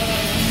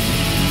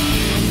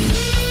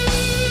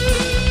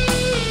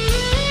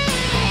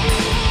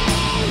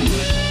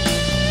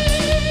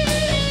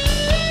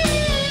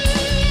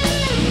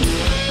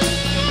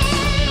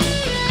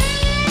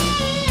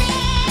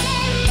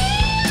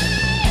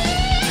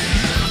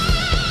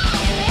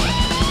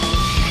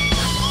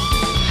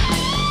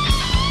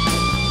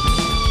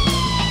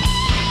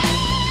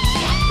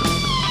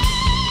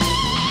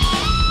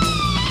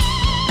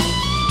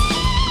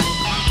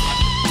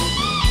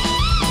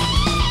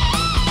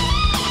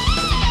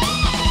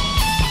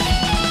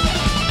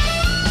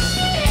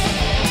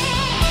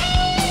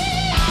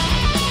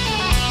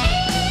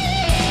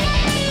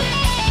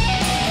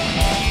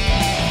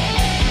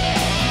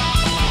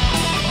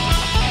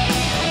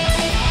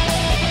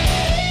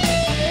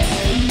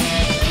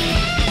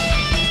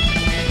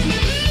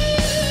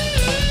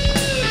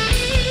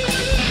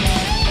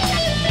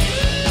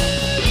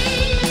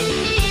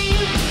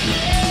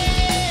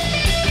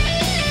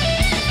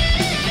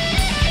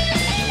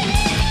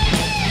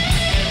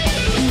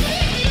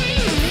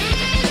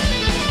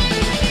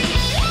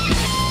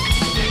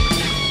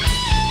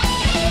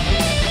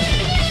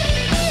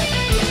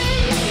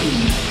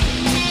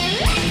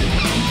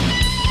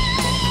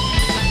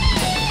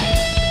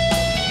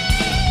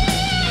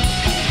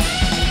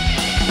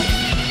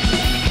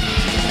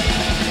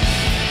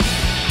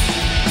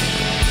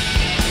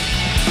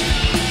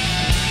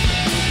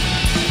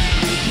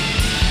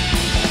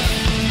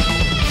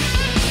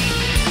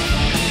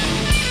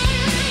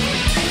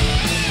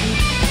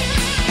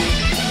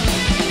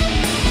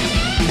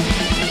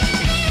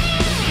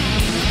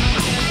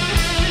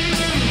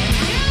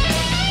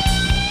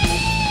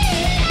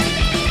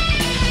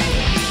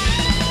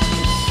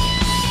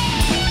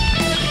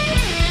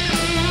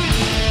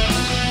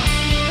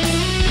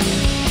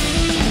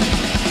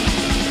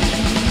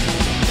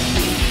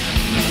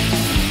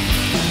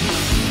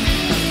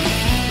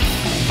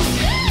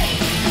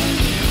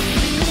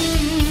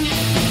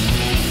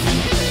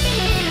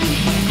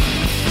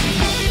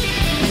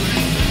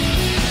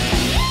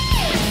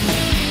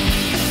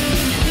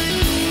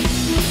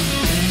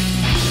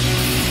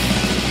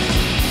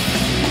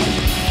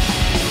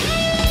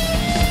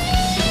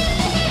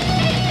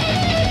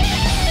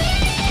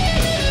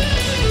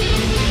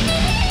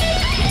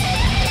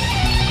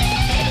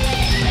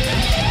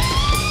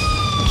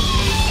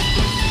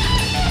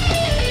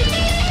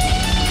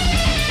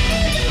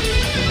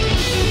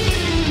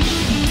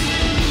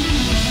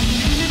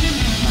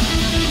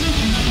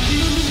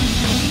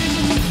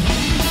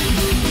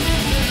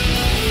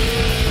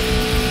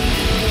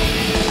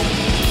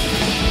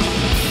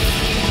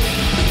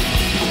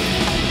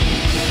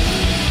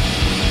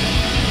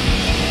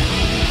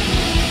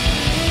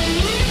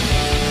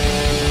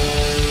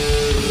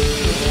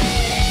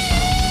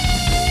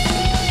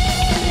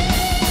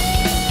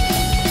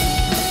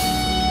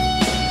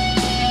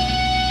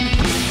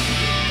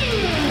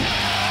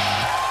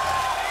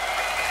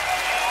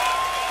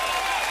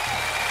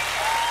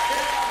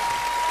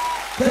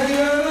Thank you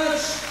very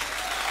much.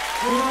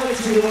 Good night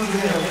to you once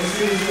again. We'll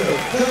see you soon.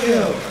 Thank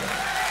you.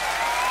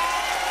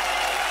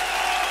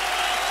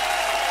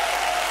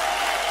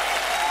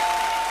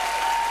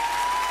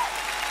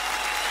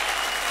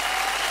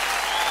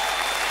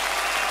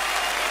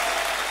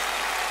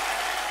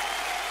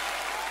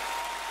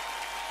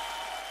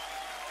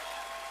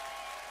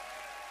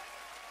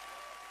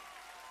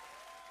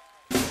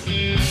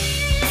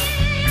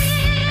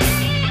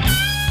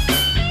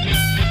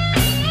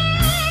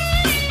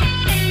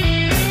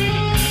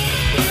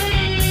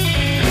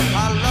 I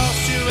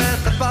lost you at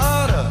the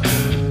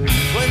border.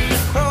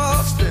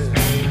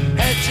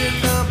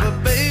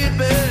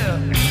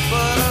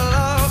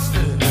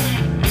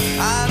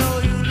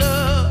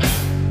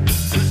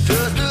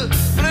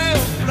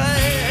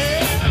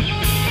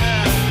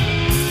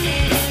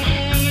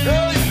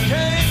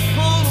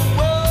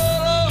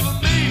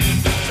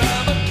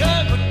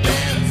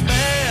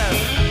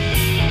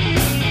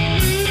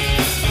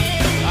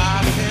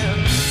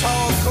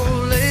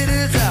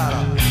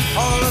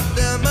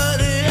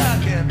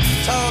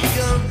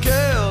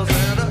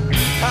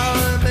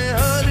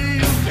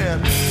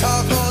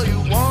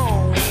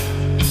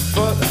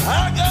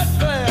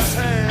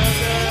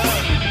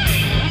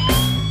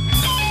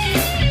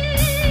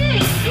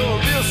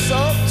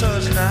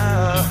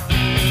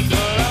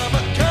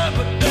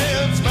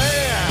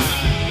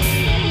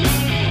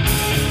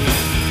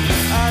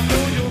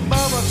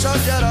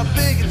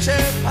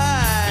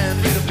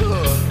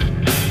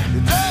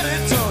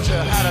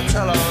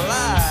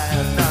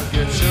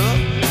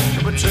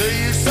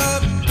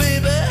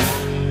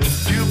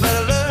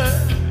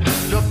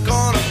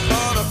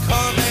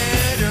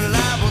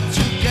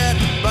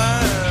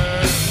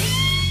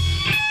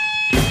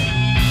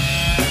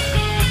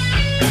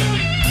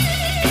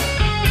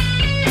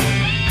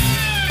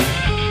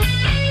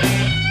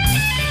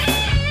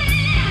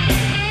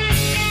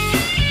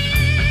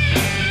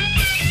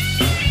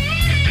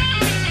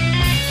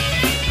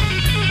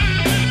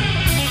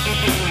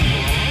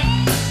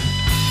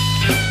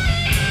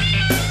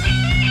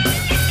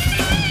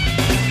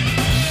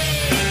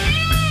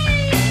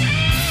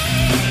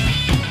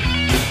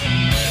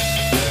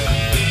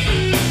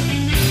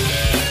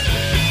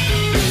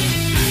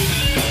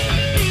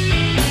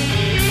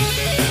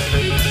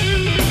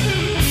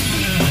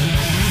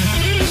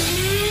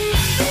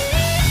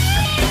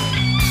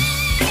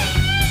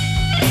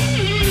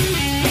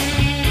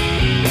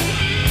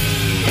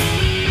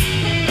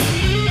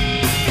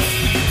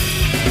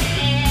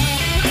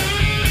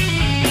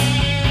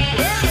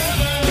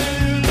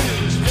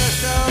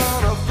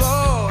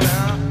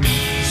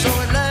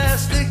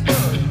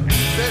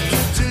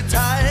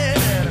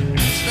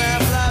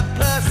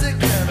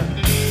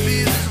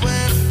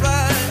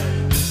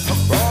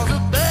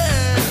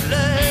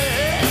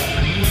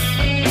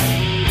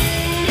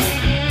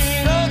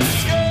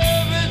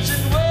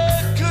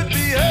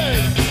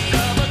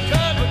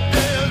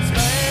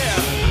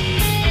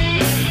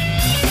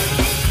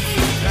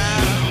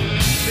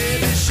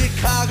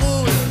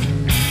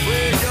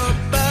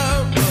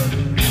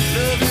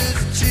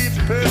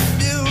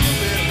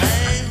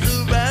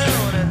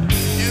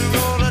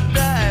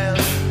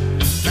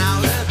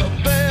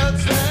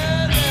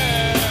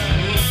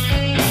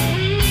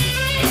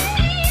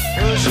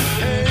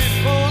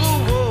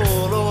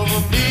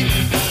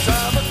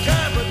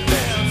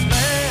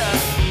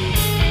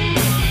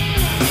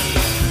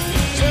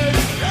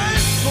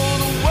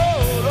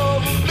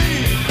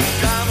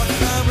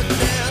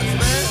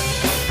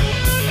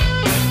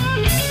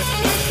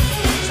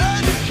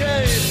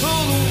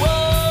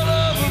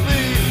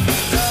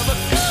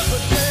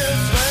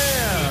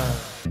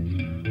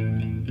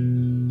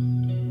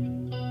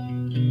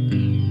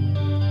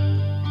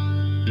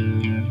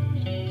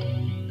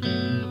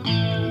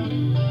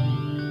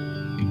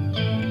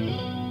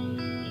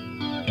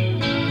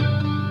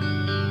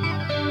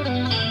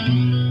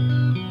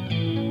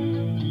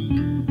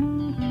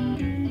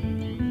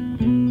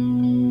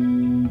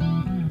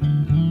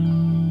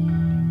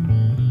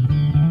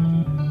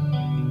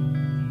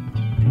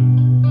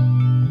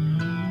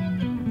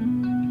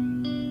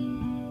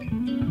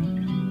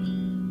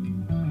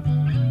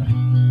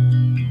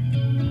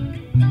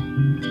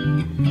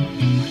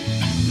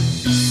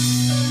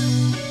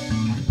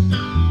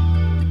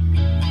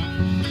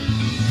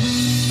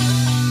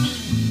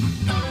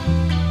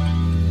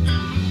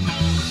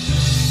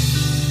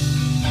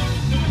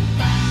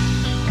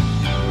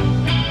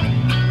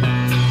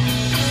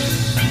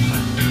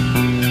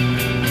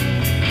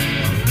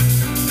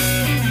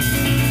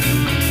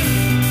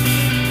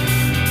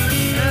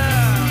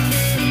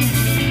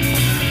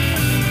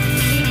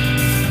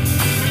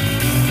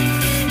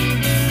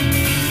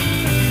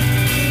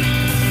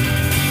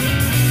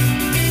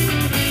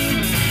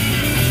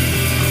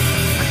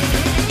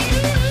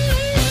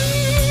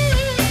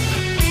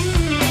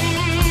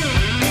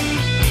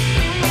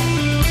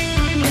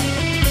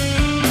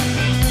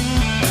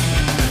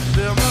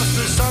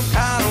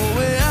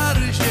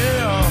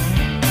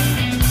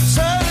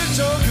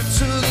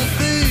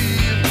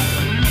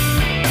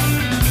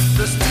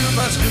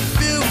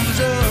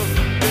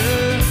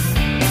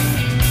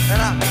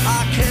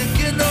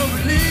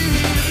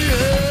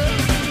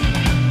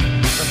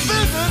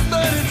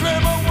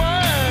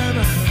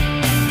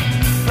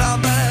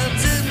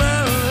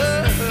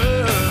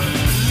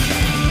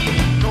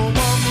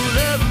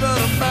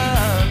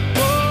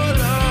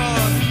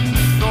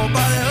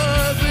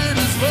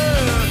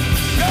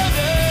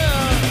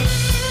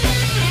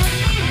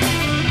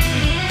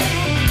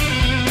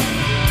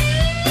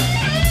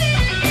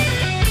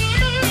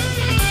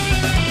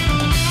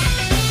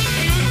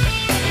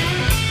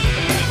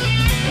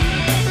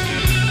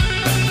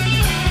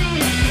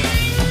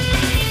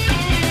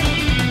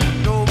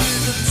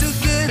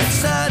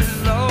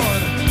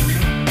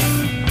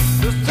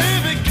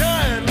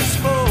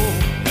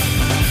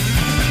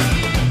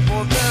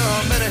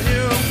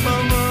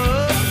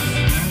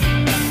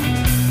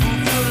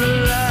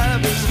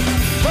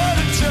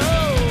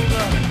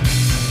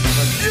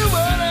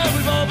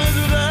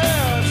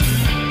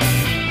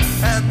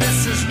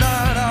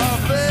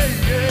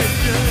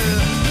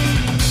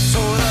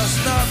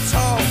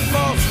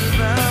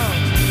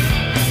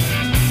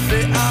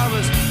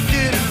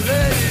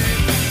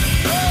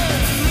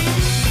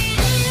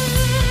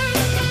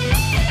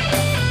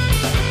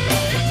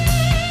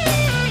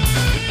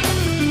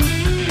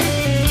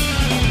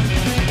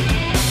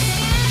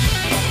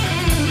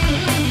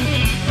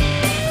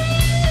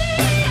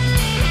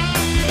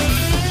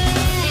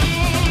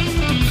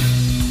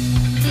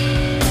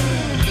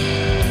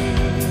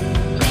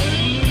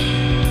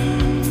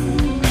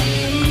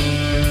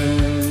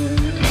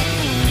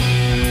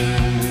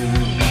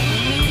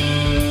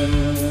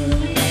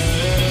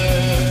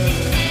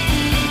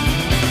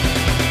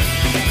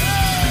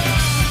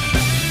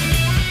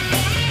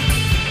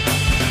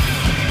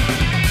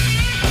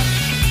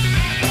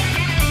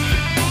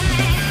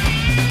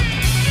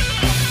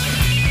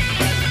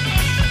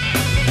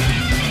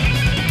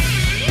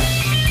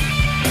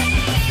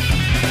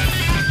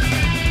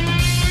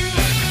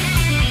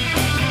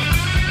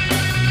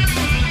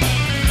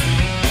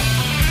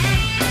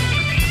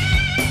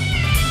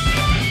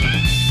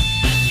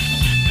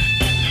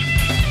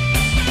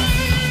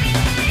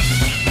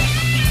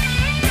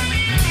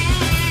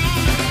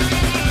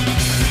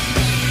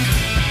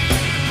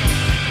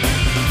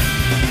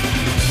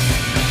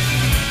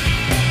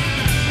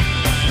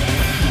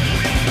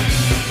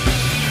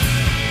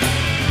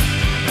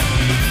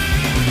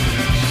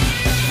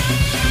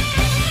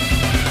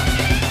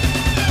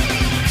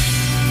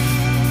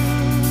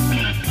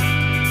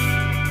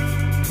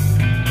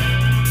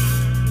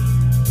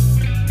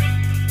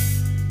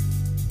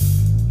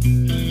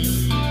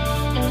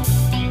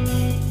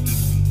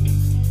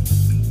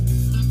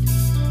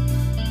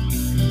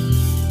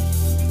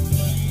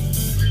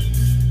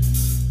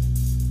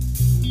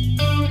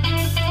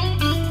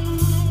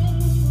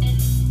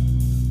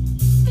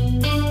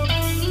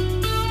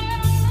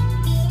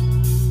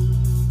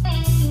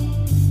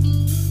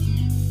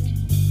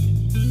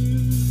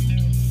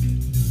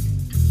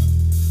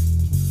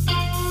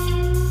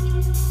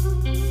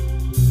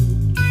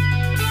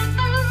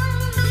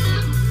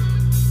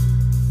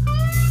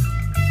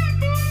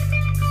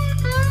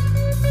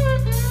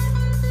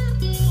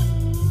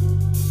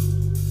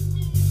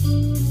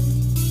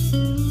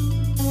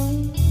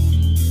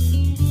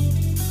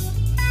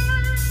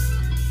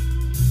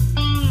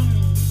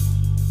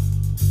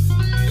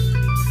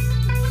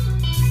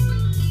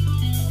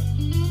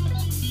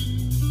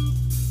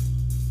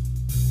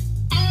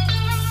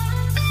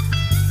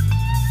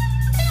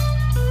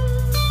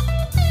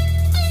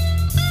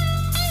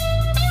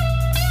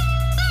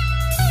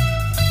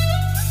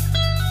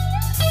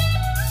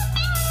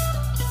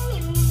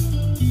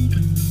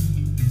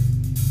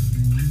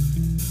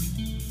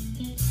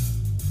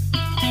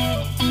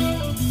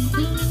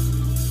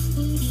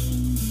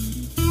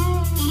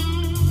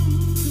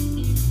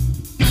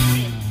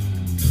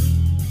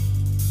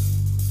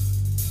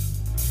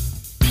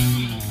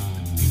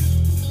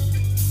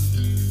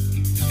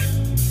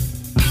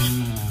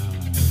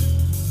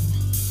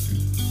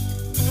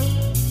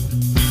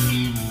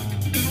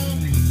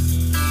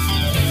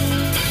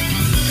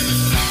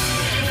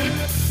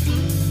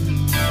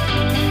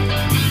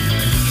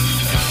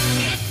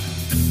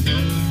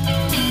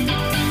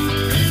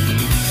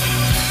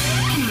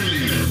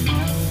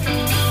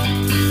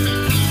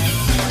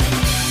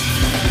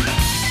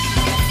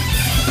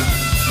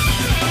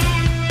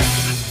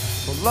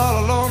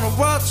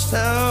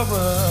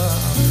 tower.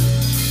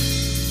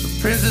 The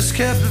princess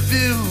kept the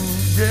view,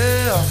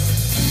 yeah,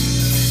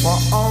 while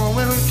all the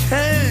winter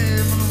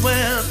came and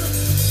went,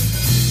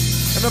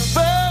 and the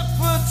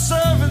barefoot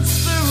servants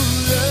flew,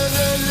 yeah,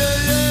 yeah,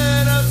 yeah,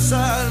 yeah, and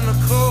outside in the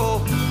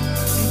cold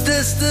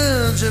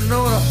distance, you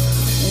know,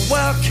 the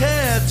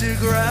wildcat to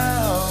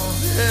growl,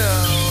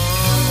 yeah.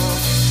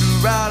 Two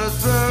riders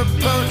were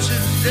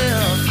approaching,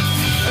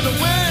 yeah, and the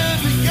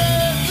wind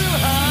began to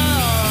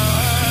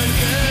howl,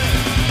 yeah.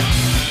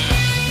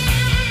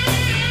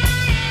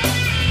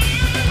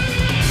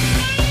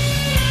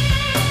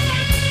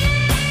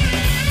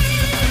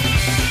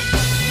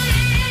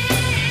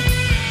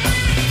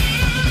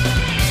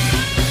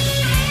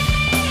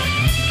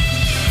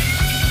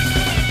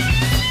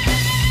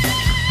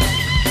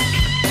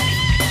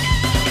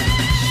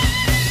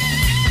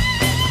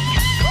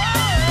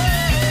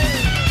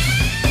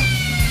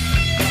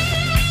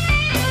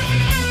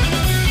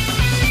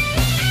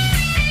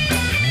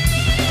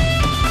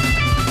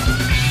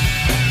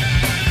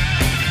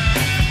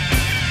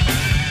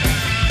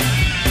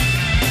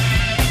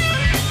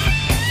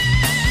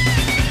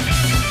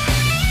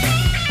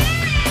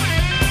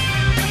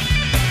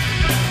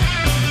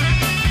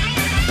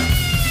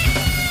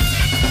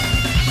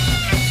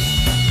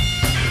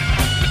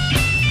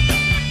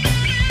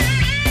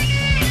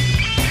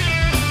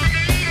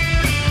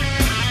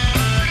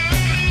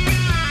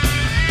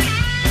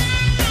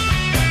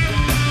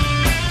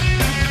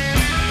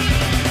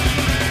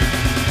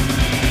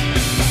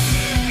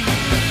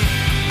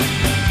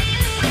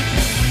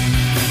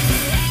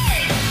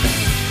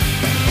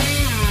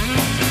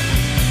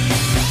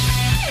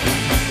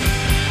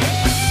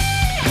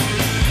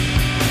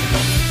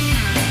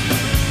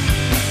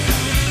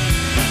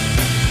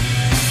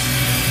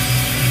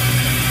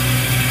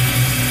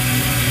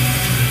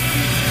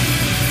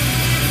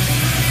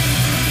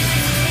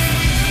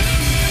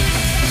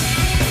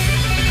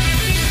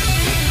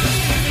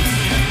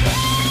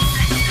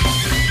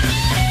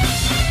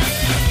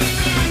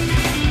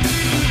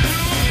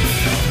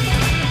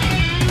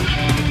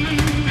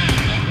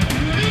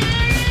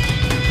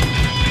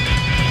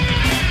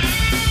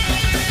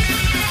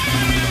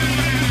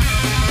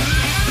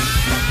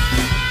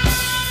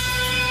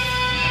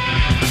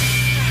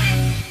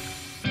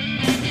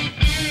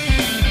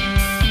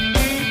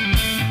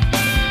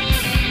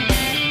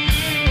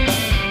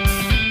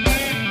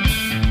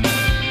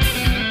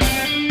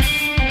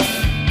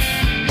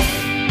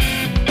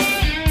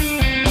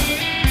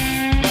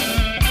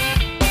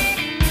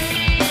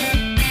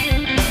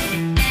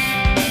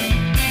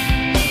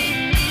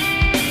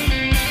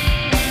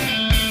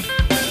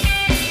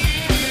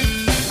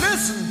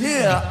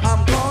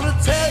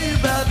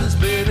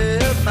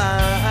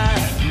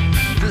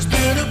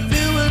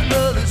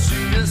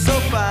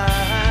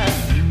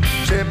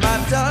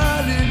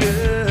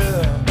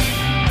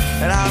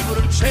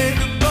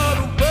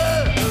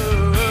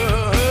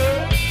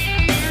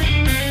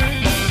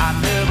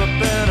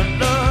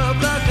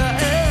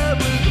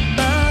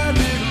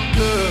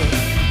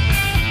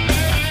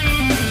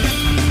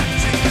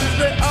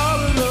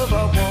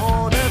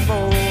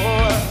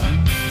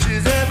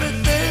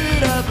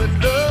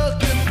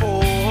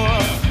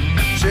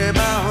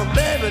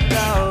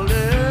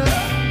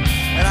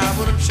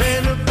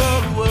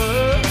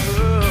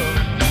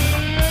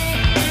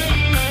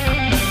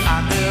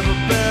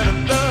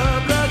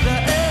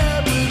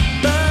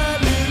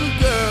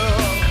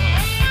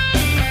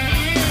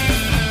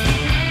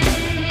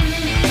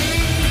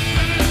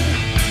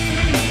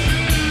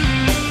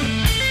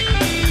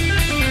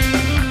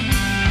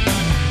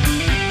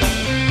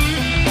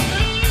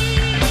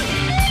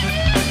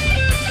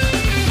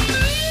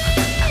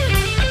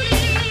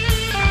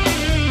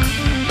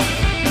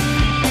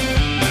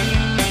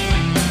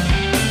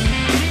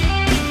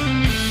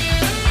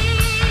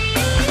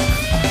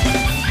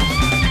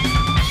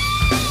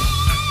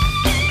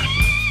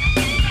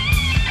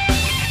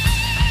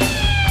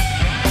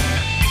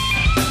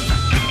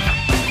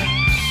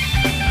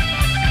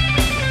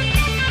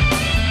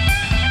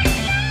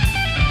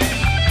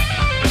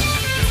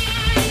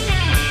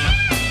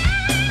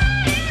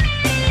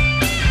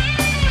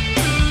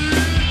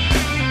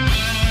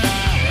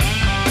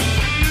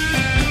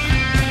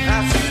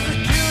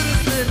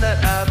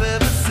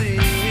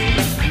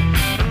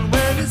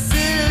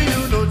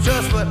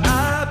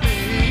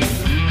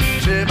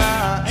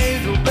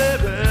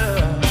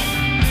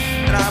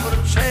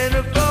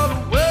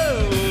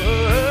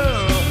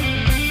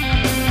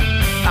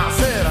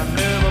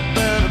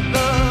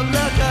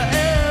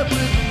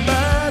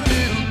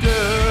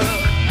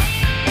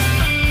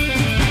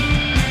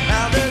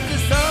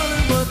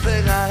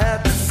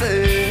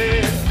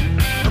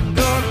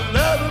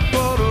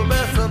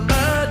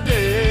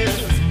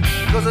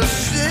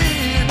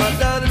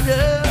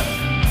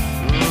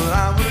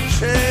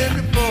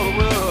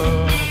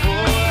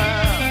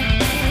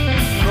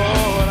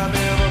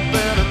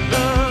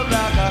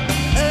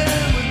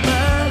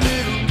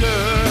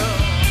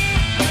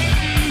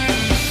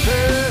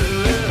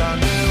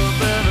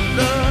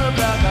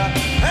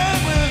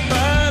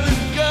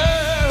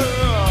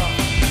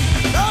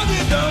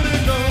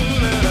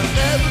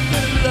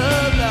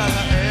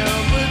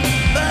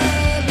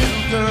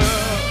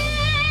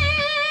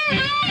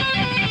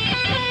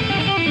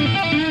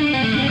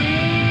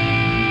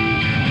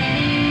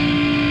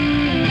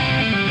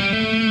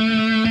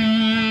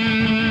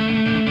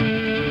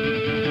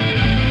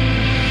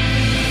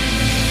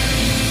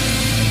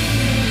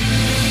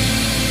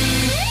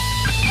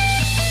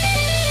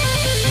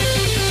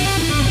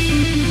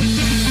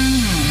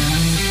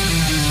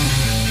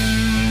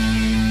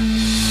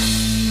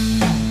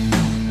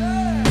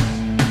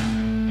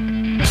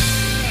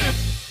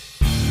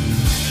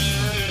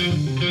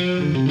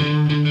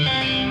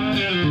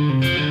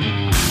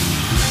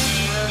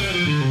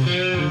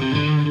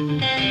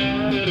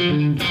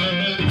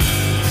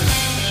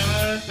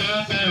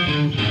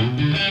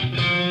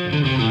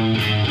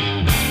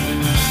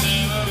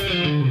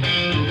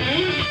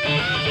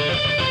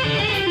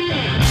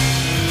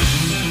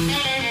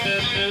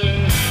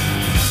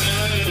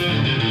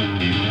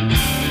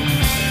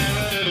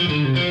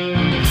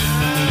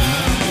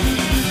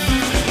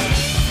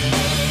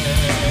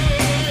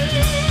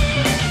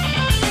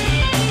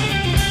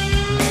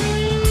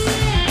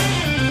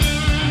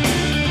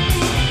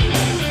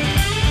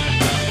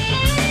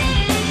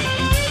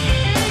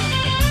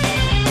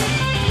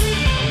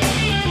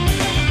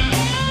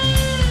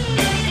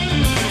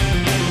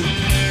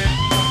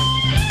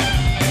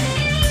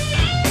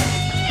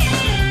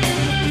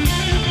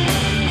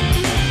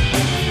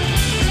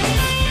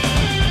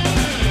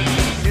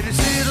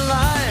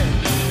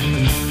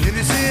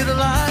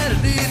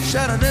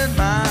 shining in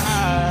my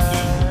eyes.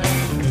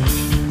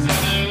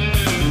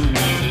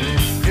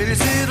 Can you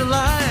see the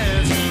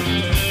light?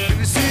 Can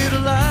you see the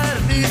light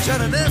of me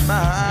shining in my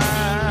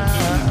eyes?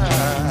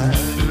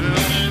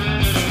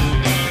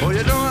 Oh,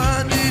 you know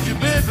I need you,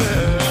 baby,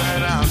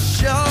 and I'll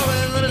sure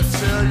ain't gonna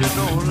tell you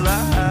no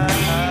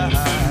lie.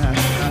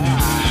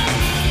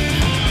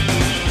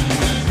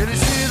 Can you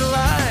see the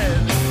light?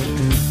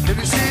 Can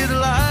you see the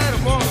light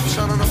of warm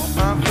shining on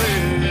my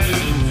face?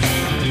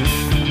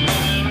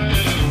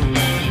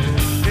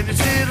 Can you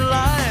see the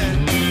light?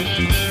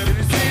 Can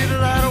you see the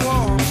light of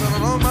warm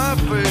shining on my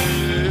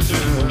face?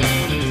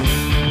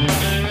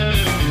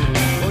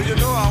 Oh, you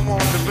know I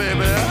want you,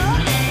 baby.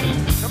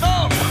 Come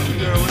on,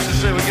 girl, what you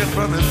say we get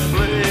from this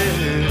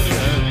place?